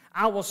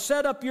 I will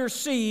set up your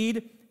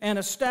seed and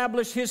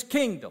establish his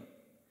kingdom.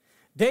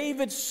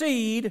 David's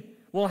seed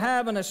will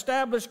have an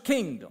established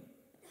kingdom.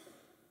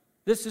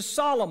 This is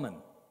Solomon,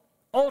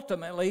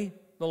 ultimately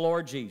the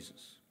Lord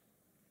Jesus.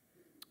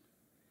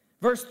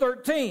 Verse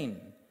 13,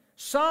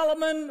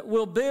 Solomon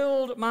will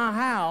build my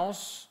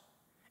house,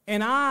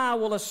 and I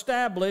will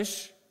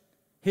establish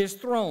his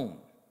throne.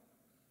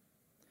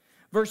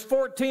 Verse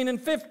 14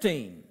 and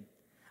 15,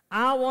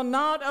 I will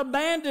not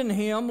abandon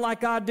him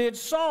like I did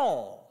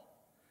Saul.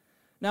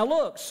 Now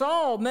look,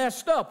 Saul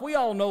messed up. We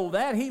all know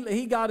that.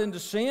 He got into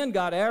sin,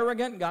 got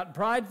arrogant, got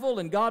prideful,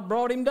 and God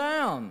brought him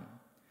down.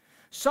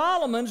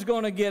 Solomon's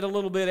going to get a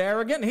little bit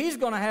arrogant. He's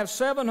going to have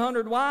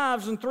 700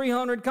 wives and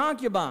 300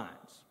 concubines.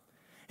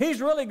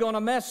 He's really going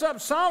to mess up.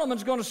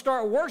 Solomon's going to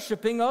start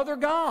worshiping other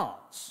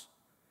gods.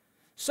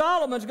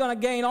 Solomon's going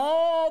to gain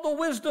all the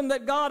wisdom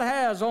that God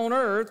has on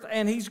earth,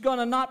 and he's going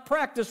to not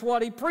practice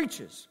what he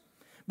preaches.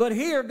 But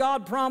here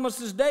God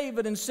promises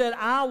David and said,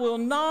 I will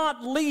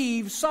not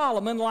leave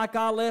Solomon like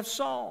I left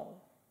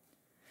Saul.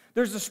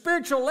 There's a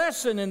spiritual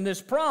lesson in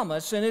this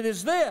promise, and it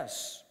is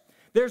this.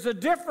 There's a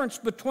difference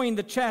between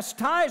the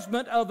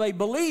chastisement of a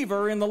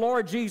believer in the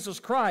Lord Jesus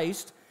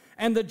Christ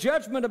and the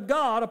judgment of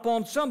God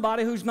upon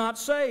somebody who's not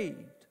saved.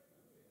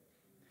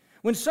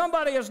 When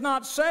somebody is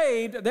not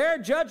saved, their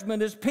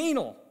judgment is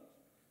penal.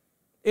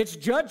 It's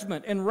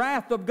judgment and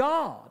wrath of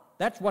God.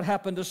 That's what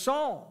happened to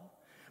Saul.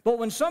 But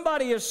when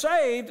somebody is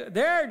saved,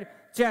 their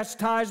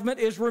chastisement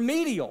is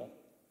remedial.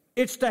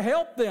 It's to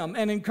help them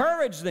and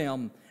encourage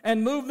them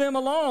and move them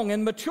along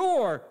and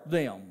mature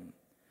them.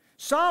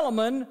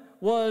 Solomon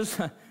was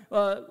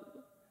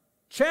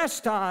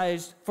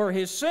chastised for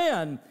his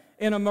sin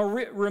in a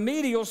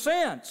remedial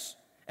sense.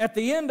 At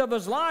the end of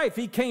his life,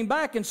 he came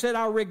back and said,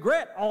 I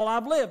regret all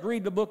I've lived.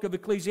 Read the book of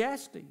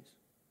Ecclesiastes.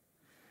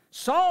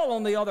 Saul,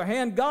 on the other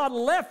hand, God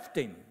left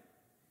him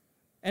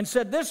and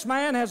said, this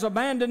man has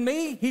abandoned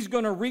me. He's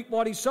going to reap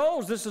what he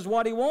sows. This is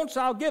what he wants.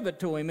 I'll give it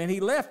to him. And he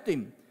left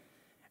him.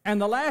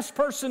 And the last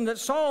person that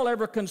Saul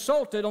ever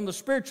consulted on the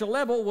spiritual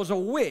level was a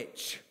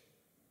witch.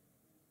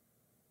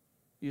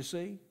 You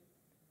see?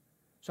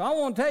 So I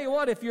want to tell you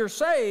what, if you're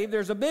saved,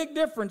 there's a big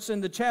difference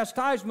in the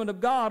chastisement of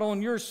God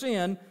on your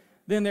sin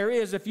than there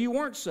is if you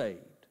weren't saved.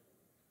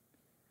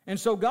 And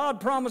so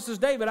God promises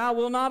David, I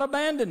will not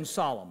abandon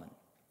Solomon.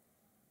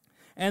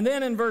 And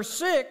then in verse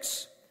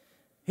 6,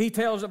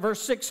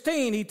 verse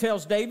 16, he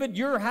tells David,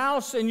 your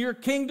house and your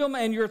kingdom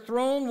and your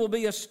throne will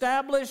be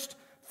established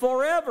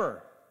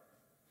forever.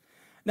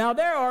 Now,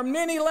 there are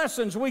many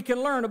lessons we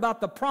can learn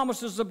about the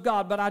promises of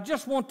God, but I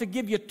just want to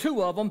give you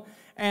two of them,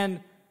 and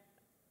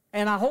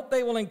I hope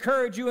they will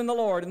encourage you in the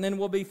Lord, and then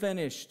we'll be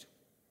finished.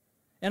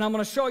 And I'm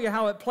going to show you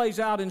how it plays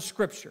out in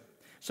Scripture.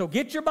 So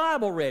get your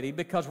Bible ready,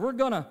 because we're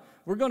going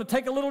to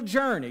take a little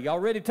journey. Y'all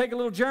ready to take a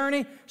little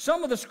journey?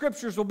 Some of the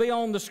Scriptures will be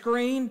on the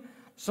screen.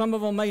 Some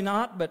of them may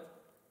not, but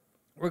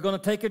we're going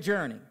to take a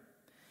journey.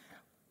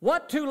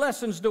 What two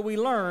lessons do we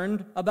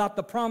learn about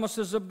the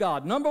promises of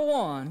God? Number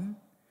one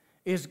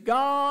is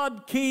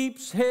God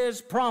keeps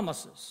His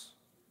promises.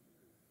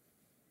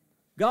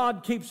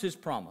 God keeps His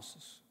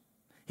promises.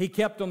 He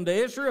kept them to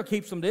Israel,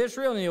 keeps them to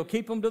Israel, and He'll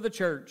keep them to the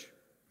church.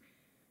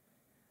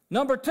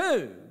 Number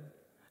two,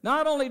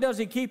 not only does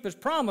He keep His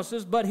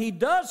promises, but He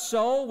does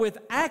so with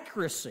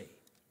accuracy.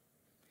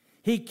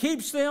 He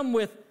keeps them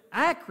with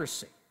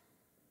accuracy.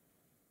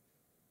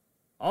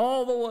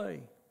 All the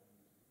way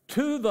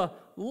to the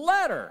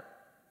letter,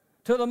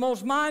 to the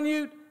most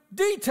minute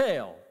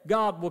detail,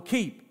 God will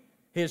keep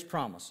His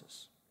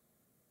promises.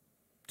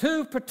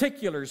 Two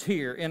particulars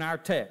here in our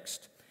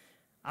text.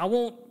 I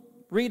won't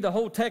read the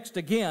whole text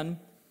again,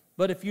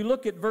 but if you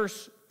look at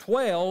verse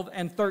 12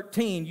 and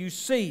 13, you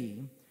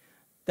see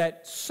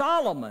that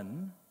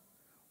Solomon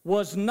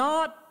was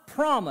not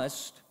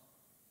promised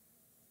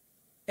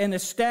an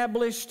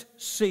established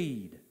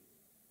seed.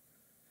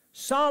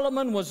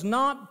 Solomon was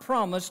not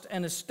promised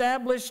an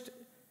established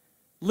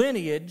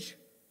lineage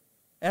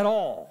at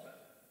all.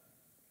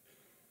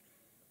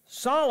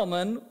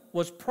 Solomon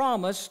was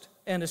promised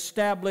an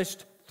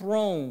established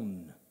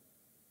throne.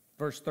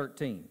 Verse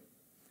 13.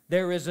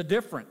 There is a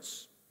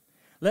difference.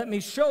 Let me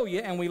show you,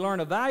 and we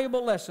learn a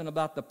valuable lesson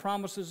about the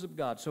promises of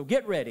God. So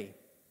get ready.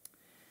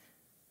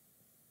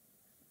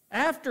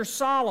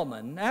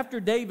 After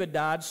David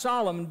died,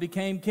 Solomon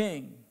became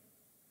king.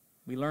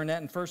 We learn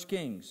that in 1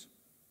 Kings.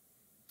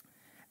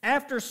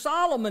 After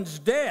Solomon's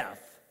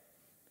death,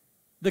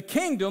 the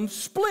kingdom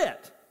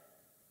split.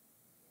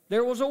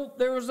 There was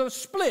a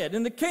split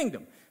in the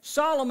kingdom.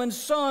 Solomon's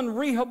son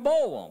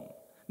Rehoboam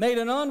made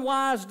an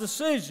unwise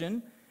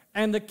decision,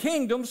 and the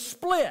kingdom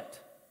split.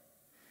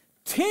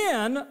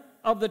 10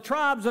 of the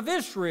tribes of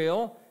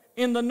Israel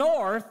in the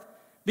north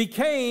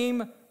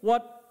became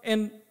what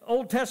in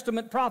Old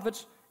Testament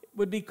prophets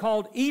would be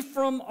called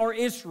Ephraim or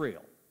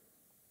Israel.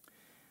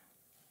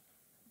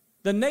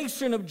 The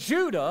nation of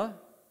Judah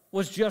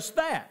was just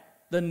that,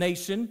 the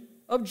nation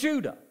of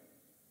Judah.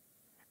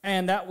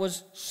 And that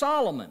was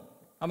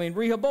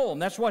Rehoboam.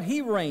 That's what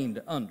he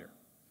reigned under.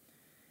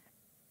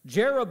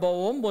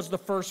 Jeroboam was the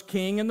first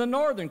king in the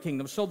northern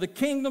kingdom. So the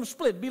kingdom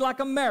split. It'd be like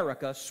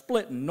America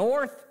splitting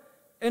north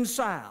and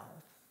south.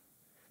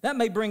 That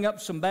may bring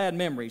up some bad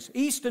memories.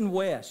 East and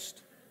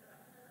west.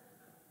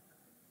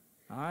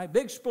 All right,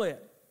 big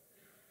split.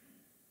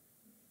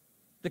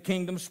 The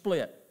kingdom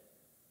split.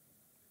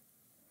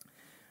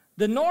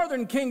 The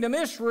northern kingdom,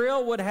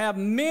 Israel, would have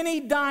many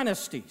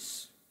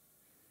dynasties,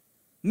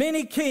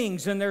 many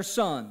kings and their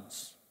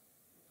sons,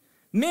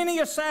 many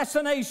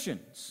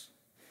assassinations.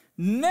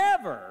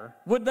 Never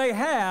would they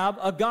have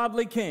a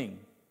godly king.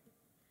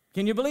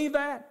 Can you believe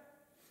that?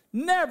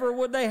 Never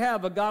would they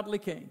have a godly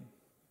king.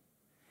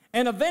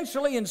 And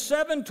eventually in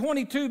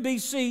 722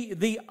 BC,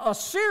 the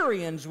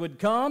Assyrians would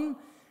come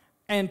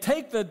and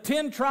take the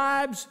 10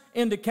 tribes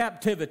into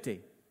captivity.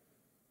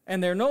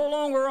 And they're no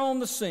longer on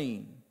the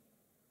scene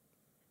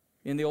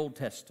in the Old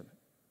Testament.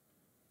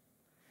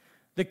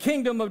 The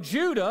kingdom of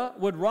Judah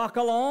would rock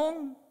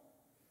along,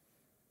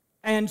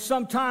 and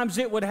sometimes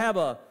it would have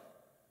a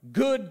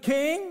good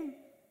king,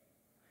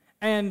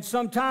 and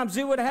sometimes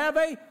it would have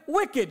a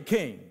wicked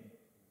king.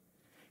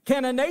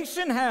 Can a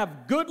nation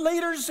have good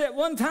leaders at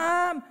one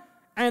time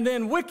and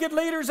then wicked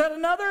leaders at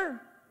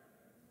another?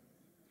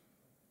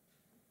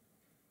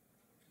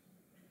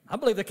 I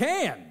believe they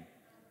can.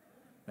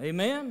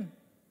 Amen.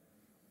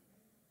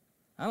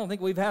 I don't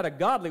think we've had a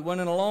godly one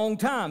in a long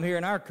time here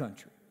in our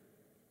country.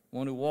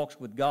 One who walks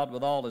with God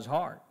with all his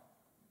heart.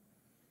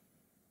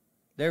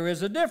 There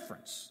is a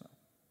difference.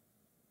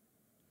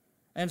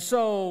 And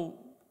so,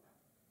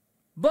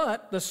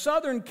 but the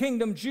southern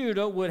kingdom,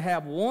 Judah, would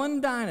have one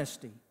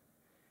dynasty.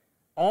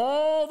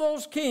 All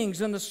those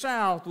kings in the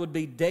south would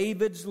be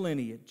David's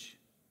lineage.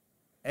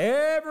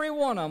 Every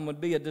one of them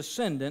would be a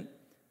descendant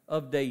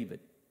of David.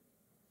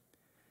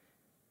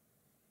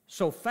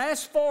 So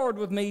fast forward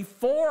with me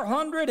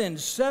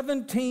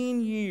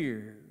 417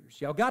 years.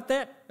 Y'all got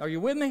that? Are you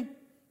with me?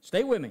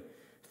 Stay with me.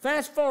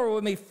 Fast forward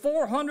with me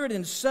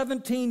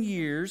 417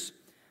 years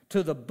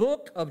to the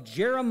book of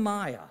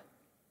Jeremiah.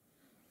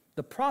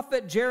 The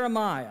prophet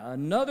Jeremiah,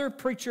 another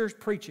preacher's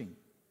preaching.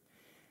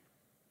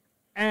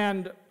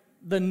 And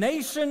the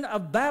nation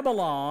of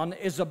Babylon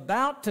is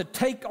about to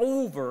take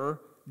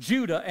over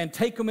Judah and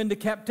take them into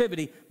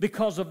captivity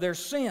because of their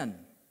sin.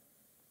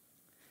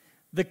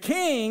 The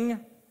king's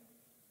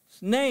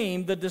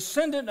name, the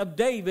descendant of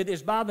David,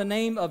 is by the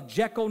name of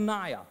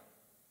Jeconiah.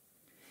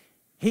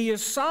 He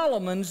is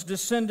Solomon's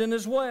descendant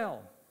as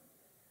well.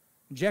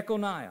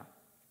 Jeconiah,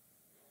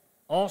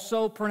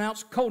 also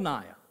pronounced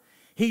Coniah.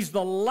 He's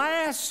the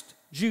last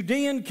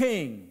Judean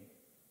king.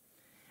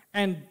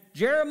 And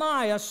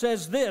Jeremiah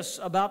says this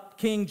about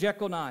King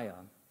Jeconiah.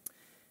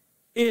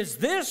 Is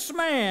this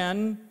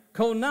man,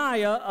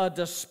 Coniah, a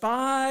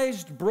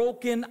despised,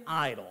 broken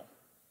idol?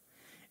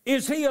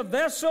 Is he a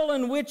vessel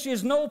in which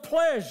is no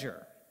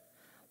pleasure?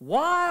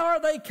 Why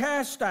are they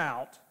cast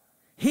out,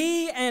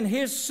 he and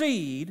his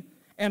seed,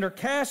 and are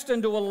cast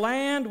into a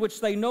land which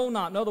they know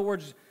not? In other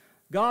words,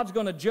 God's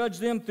going to judge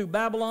them through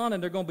Babylon,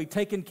 and they're going to be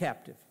taken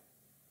captive.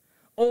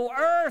 O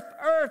earth,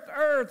 earth,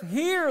 earth,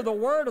 hear the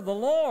word of the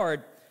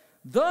Lord.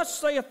 Thus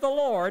saith the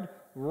Lord,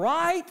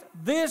 write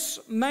this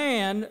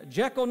man,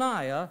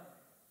 Jeconiah,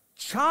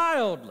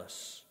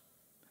 childless,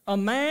 a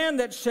man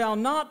that shall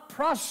not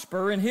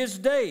prosper in his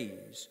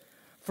days,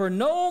 for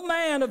no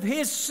man of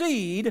his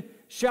seed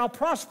shall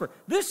prosper.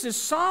 This is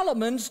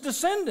Solomon's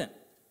descendant.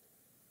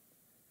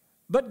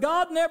 But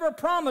God never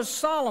promised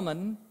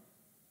Solomon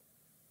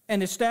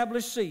an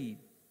established seed.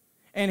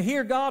 And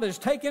here God has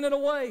taken it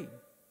away.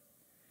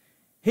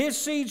 His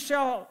seed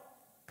shall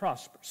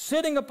prosper,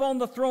 sitting upon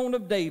the throne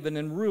of David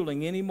and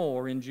ruling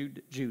anymore in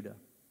Judah.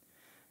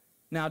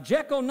 Now,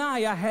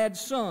 Jeconiah had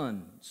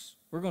sons.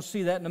 We're going to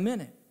see that in a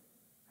minute.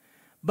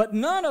 But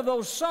none of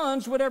those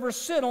sons would ever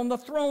sit on the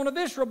throne of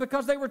Israel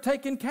because they were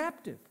taken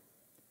captive.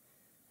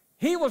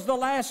 He was the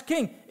last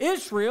king.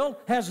 Israel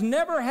has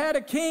never had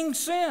a king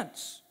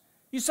since.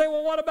 You say,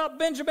 well, what about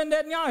Benjamin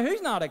Netanyahu?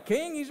 He's not a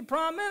king, he's a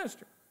prime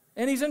minister,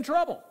 and he's in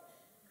trouble.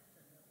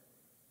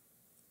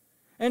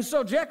 And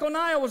so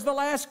Jeconiah was the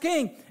last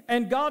king,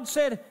 and God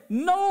said,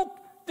 no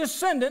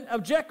descendant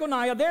of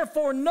Jeconiah,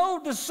 therefore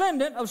no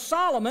descendant of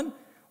Solomon,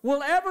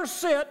 will ever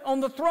sit on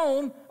the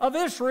throne of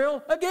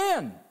Israel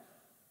again.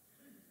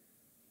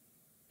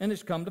 And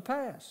it's come to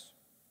pass.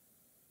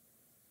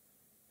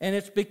 And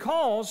it's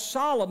because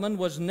Solomon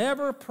was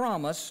never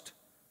promised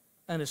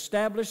an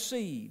established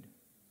seed.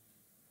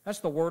 That's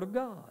the Word of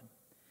God.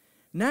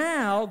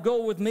 Now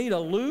go with me to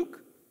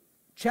Luke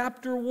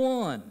chapter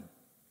 1.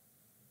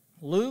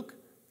 Luke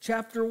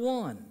chapter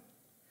 1.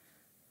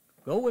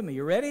 Go with me.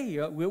 You ready?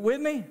 You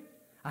with me?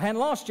 I hadn't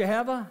lost you,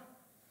 have I?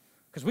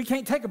 Because we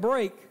can't take a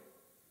break.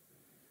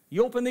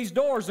 You open these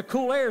doors, the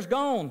cool air's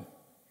gone.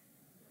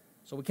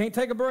 So we can't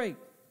take a break.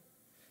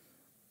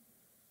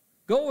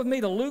 Go with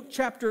me to Luke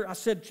chapter, I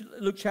said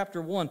Luke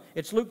chapter 1.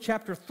 It's Luke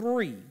chapter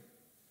 3.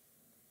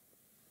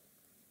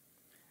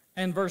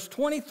 And verse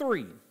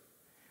 23.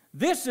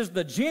 This is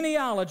the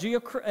genealogy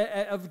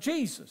of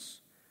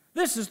Jesus.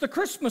 This is the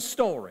Christmas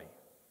story.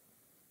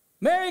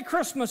 Merry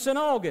Christmas in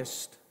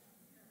August.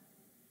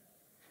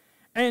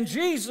 And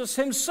Jesus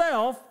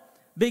himself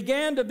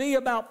began to be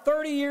about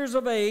 30 years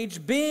of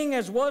age, being,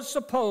 as was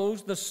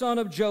supposed, the son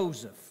of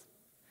Joseph.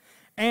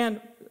 And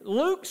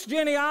Luke's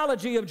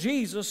genealogy of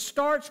Jesus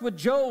starts with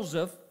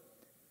Joseph,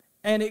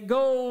 and it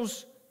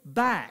goes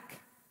back.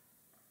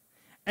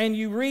 And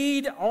you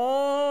read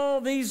all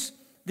these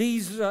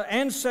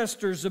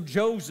ancestors of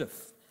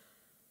Joseph.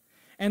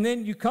 And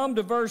then you come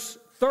to verse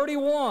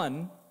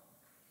 31,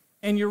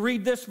 and you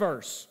read this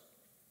verse.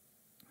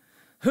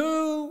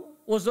 Who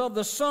was of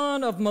the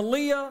son of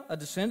Maliah,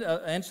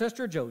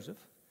 ancestor of Joseph,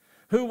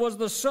 who was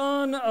the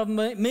son of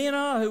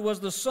Menah, who was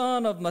the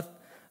son of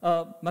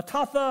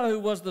Mattatha, who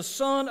was the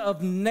son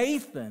of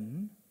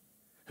Nathan,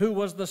 who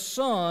was the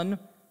son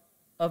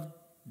of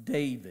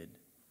David.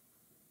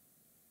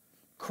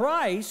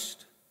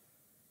 Christ,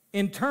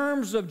 in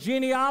terms of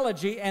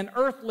genealogy and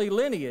earthly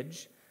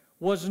lineage,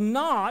 was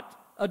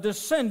not a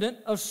descendant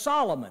of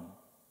Solomon.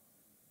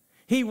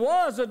 He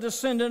was a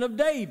descendant of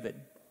David.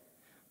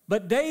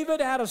 But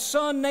David had a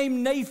son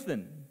named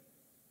Nathan.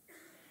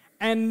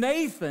 And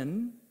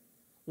Nathan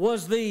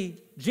was the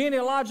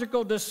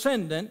genealogical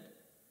descendant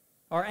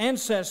or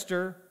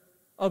ancestor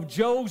of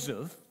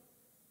Joseph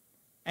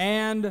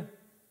and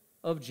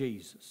of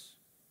Jesus.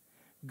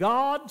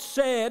 God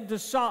said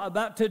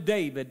to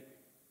David,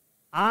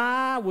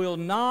 I will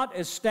not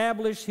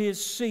establish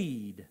his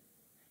seed.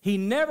 He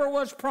never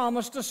was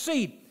promised a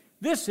seed.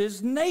 This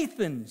is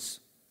Nathan's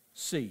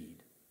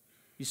seed.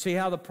 You see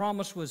how the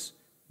promise was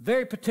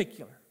very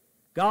particular.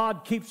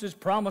 God keeps his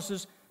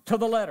promises to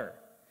the letter.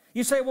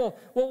 You say, well,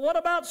 what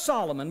about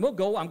Solomon? We'll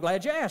go, I'm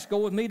glad you asked. Go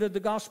with me to the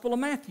Gospel of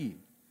Matthew.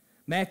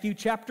 Matthew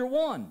chapter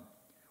 1.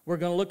 We're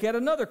going to look at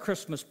another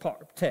Christmas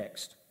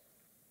text.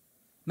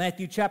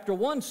 Matthew chapter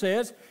 1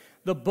 says,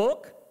 the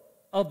book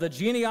of the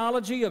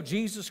genealogy of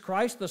Jesus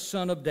Christ, the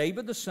son of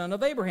David, the son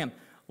of Abraham.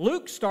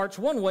 Luke starts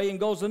one way and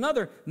goes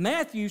another.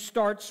 Matthew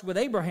starts with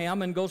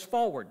Abraham and goes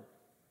forward.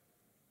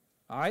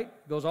 All right?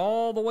 Goes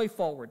all the way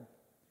forward.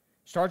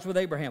 Starts with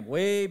Abraham,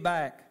 way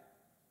back.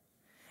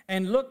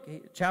 And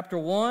look, chapter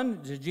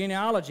 1, the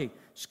genealogy.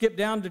 Skip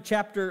down to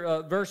chapter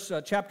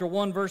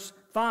 1, verse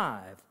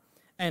 5.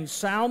 And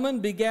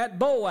Salmon begat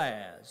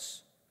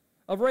Boaz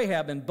of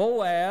Rahab. And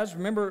Boaz,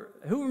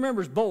 who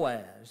remembers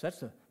Boaz?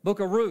 That's the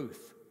book of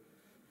Ruth.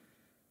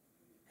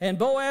 And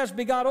Boaz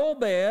begot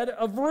Obed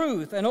of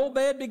Ruth. And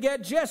Obed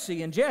begat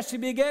Jesse. And Jesse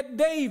begat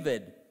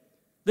David,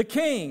 the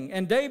king.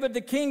 And David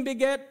the king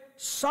begat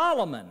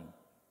Solomon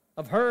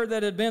of her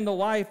that had been the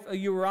wife of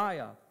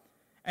Uriah.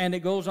 And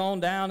it goes on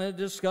down and it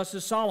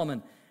discusses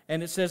Solomon.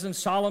 And it says, and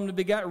Solomon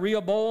begat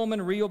Rehoboam,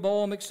 and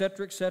Rehoboam,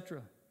 etc.,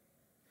 etc.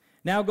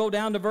 Now go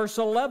down to verse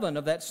 11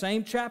 of that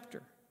same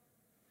chapter.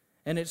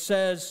 And it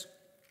says,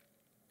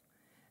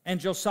 and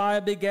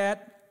Josiah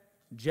begat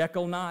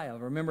Jeconiah.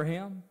 Remember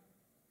him?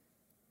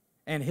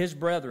 And his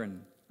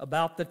brethren,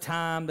 about the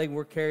time they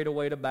were carried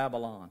away to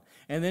Babylon.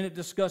 And then it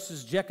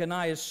discusses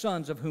Jeconiah's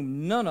sons, of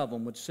whom none of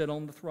them would sit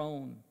on the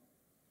throne.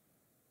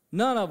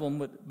 None of them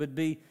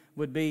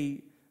would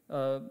be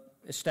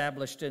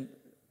established in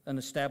an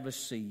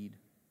established seed.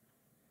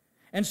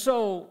 And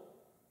so,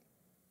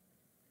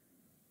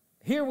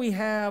 here we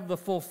have the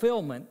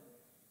fulfillment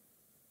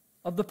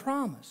of the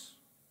promise.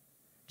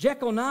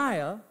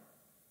 Jeconiah,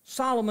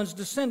 Solomon's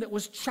descendant,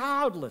 was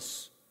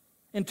childless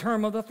in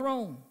term of the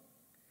throne.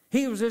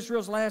 He was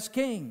Israel's last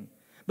king.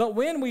 But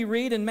when we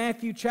read in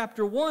Matthew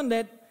chapter 1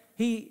 that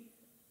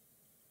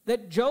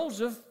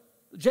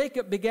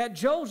Jacob begat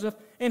Joseph,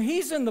 and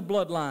he's in the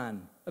bloodline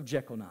of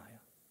Jeconiah.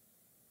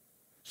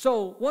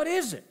 So what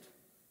is it?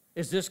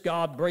 Is this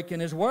God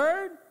breaking His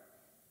word?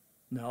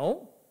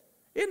 No.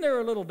 Isn't there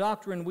a little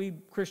doctrine we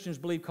Christians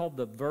believe called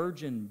the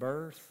virgin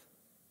birth?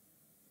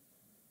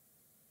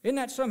 Isn't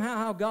that somehow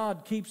how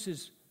God keeps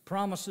His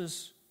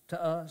promises to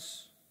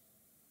us?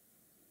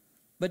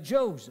 But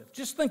Joseph,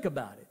 just think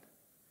about it.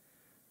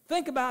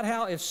 Think about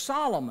how if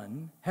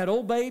Solomon had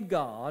obeyed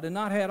God and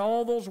not had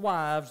all those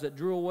wives that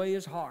drew away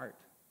his heart,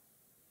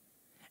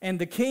 and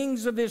the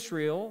kings of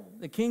Israel,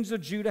 the kings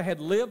of Judah,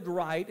 had lived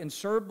right and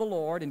served the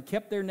Lord and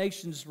kept their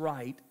nations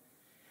right,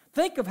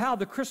 think of how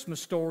the Christmas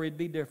story would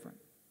be different.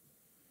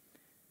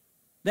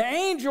 The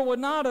angel would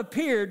not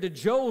appear to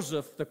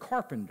Joseph the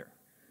carpenter.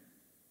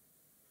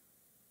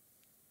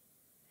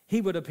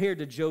 He would appear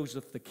to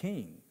Joseph the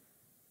king.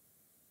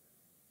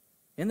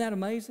 Isn't that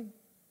amazing?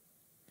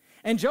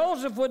 And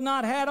Joseph would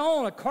not have had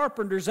on a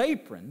carpenter's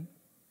apron.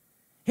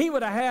 He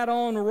would have had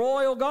on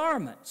royal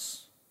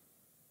garments.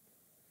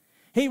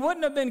 He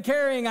wouldn't have been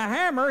carrying a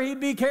hammer, he'd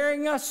be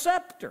carrying a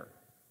scepter.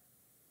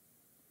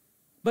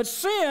 But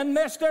sin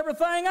messed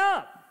everything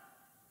up,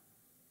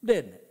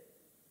 didn't it?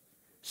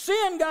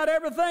 Sin got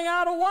everything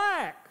out of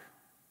whack.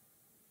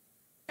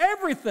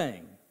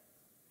 Everything.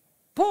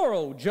 Poor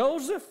old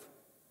Joseph.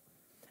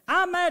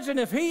 I imagine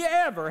if he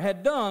ever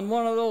had done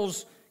one of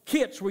those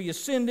kits where you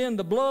send in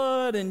the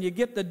blood and you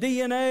get the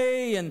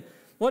DNA and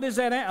what is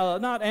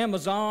that? Not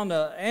Amazon,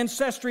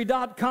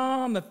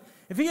 Ancestry.com.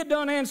 If he had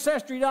done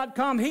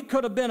Ancestry.com, he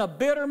could have been a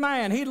bitter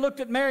man. He looked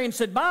at Mary and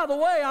said, by the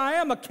way, I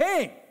am a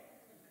king.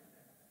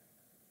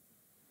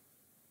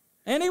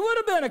 And he would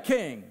have been a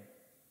king.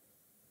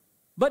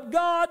 But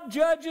God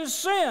judges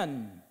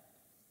sin.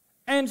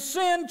 And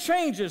sin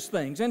changes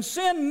things. And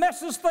sin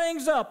messes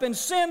things up. And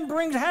sin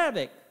brings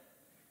havoc.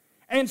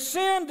 And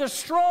sin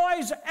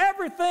destroys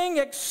everything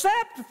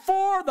except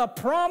for the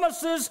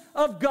promises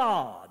of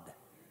God.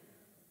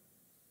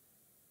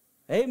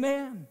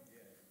 Amen.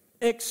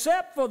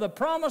 Except for the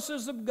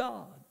promises of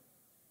God.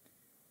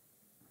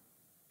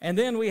 And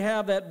then we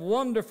have that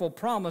wonderful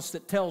promise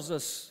that tells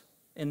us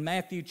in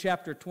Matthew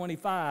chapter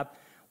 25,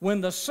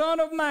 when the Son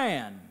of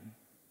Man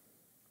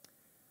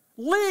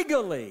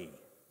legally,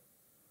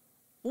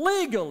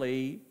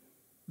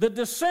 the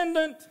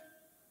descendant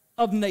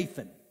of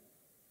Nathan,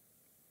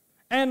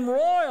 and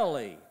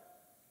royally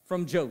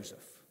from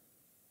Joseph.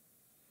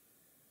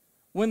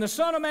 When the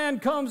Son of Man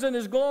comes in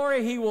His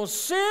glory, He will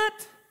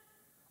sit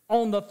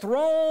on the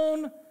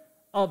throne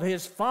of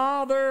His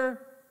father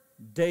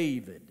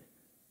David.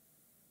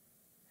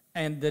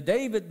 And the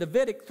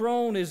Davidic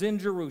throne is in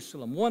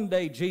Jerusalem. One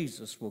day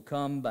Jesus will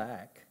come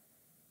back.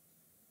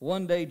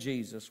 One day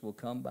Jesus will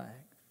come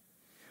back.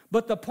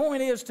 But the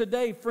point is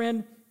today,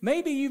 friend,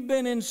 maybe you've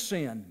been in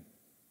sin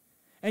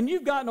and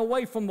you've gotten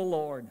away from the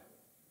Lord.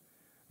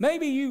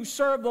 Maybe you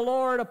served the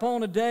Lord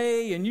upon a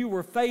day and you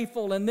were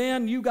faithful, and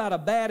then you got a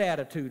bad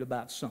attitude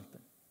about something.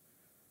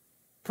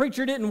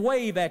 Preacher didn't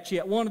wave at you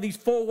at one of these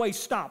four-way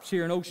stops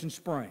here in Ocean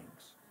Springs.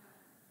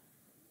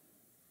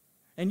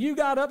 And you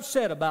got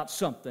upset about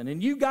something,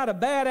 and you got a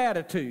bad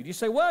attitude. You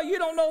say, well, you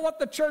don't know what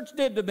the church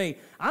did to me.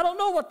 I don't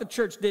know what the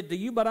church did to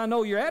you, but I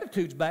know your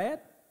attitude's bad.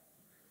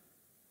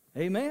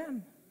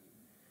 Amen.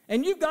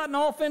 And you've gotten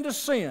off into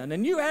sin,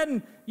 and you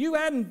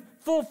hadn't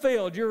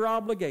fulfilled your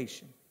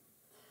obligation.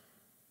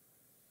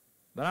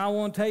 But I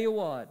want to tell you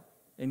what,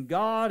 and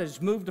God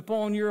has moved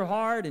upon your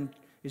heart, and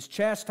is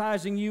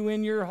chastising you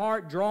in your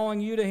heart,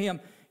 drawing you to Him,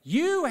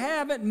 you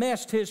haven't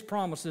messed His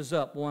promises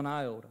up one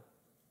iota.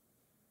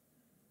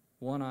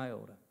 One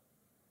iota.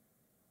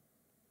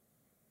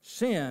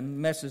 Sin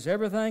messes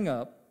everything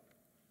up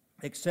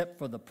except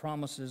for the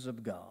promises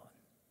of God.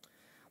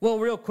 Well,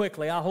 real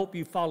quickly, I hope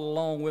you follow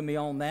along with me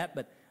on that,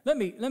 but let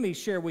me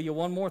share with you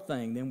one more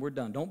thing, then we're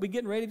done. Don't be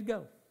getting ready to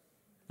go.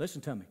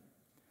 Listen to me.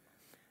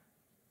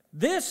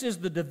 This is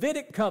the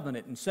Davidic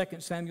covenant in 2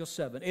 Samuel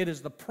 7. It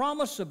is the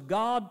promise of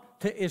God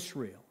to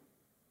Israel.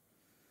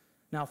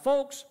 Now,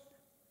 folks,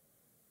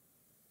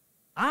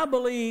 I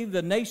believe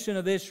the nation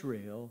of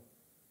Israel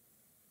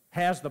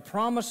has the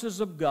promises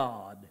of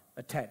God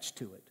attached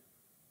to it.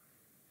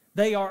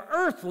 They are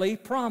earthly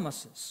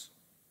promises.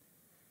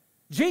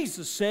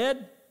 Jesus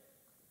said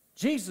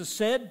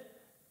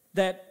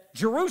that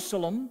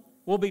Jerusalem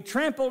will be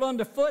trampled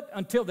underfoot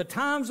until the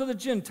times of the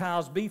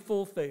Gentiles be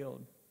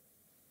fulfilled.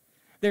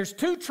 There's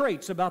two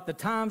traits about the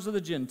times of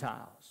the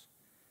Gentiles.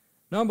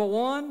 Number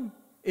one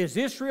is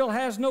Israel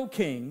has no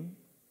king,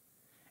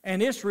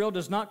 and Israel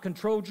does not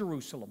control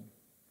Jerusalem.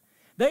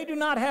 They do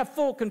not have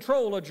full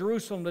control of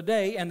Jerusalem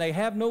today, and they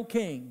have no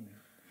king.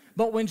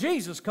 But when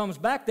Jesus comes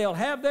back, they'll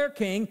have their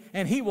king,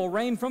 and He will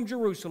reign from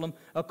Jerusalem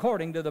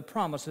according to the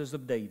promises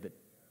of David.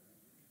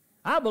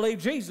 I believe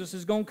Jesus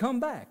is going to come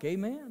back.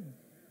 Amen.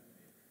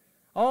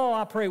 Oh,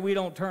 I pray we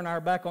don't turn our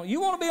back on.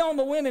 You want to be on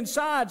the winning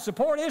side,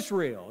 support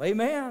Israel.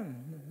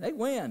 Amen. They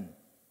win.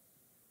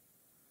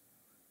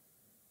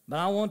 But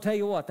I want to tell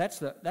you what, that's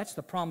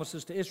the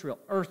promises to Israel,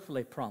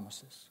 earthly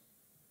promises.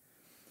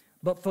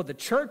 But for the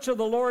church of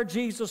the Lord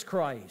Jesus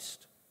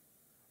Christ,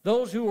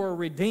 those who are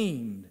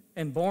redeemed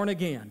and born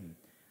again,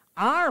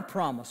 our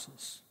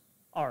promises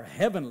are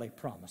heavenly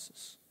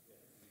promises.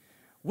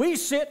 We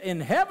sit in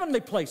heavenly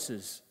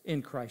places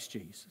in Christ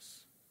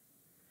Jesus.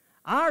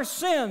 Our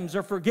sins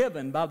are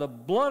forgiven by the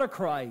blood of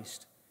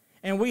Christ,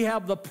 and we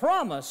have the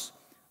promise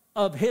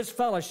of His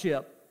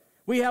fellowship.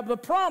 We have the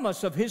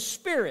promise of His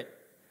Spirit.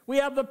 We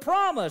have the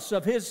promise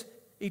of His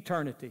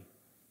eternity,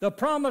 the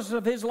promise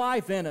of His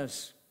life in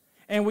us,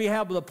 and we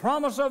have the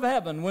promise of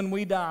heaven when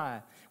we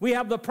die. We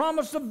have the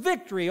promise of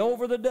victory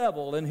over the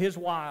devil and his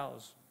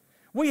wiles.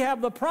 We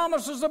have the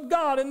promises of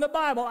God in the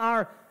Bible,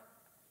 our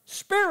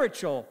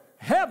spiritual,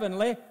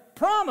 heavenly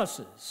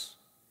promises.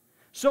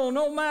 So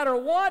no matter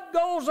what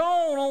goes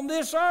on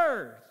this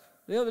earth,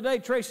 the other day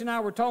Tracy and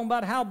I were talking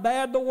about how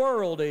bad the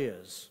world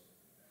is.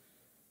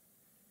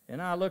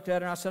 And I looked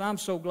at her and I said, I'm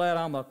so glad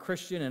I'm a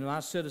Christian and my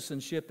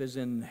citizenship is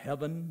in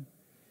heaven,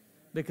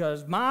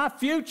 because my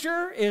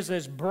future is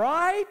as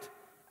bright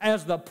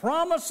as the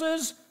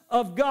promises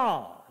of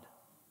God.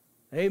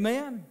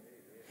 Amen.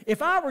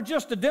 If I were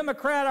just a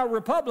Democrat or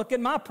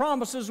Republican, my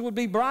promises would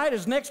be bright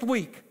as next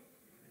week.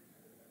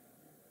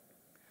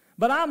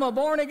 But I'm a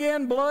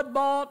born-again,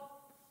 blood-bought,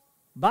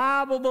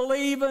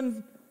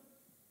 Bible-believing,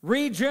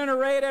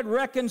 regenerated,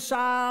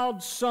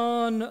 reconciled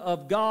Son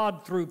of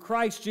God through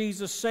Christ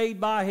Jesus,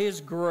 saved by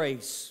His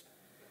grace.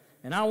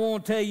 And I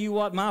want to tell you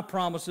what, my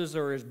promises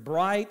are as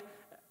bright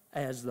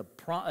as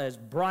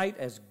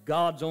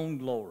God's own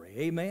glory.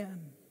 Amen.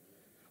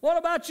 What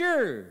about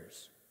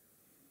yours?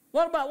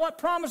 What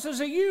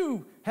promises are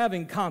you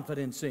having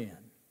confidence in?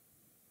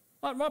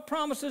 What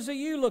promises are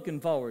you looking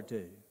forward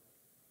to?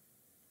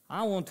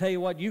 I want to tell you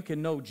what, you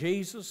can know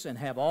Jesus and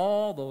have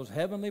all those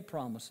heavenly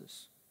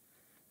promises.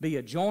 Be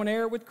a joint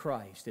heir with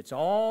Christ. It's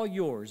all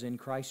yours in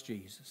Christ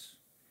Jesus.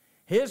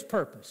 His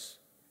purpose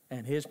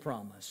and His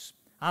promise.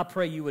 I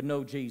pray you would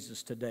know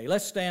Jesus today.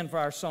 Let's stand for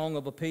our song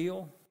of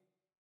appeal.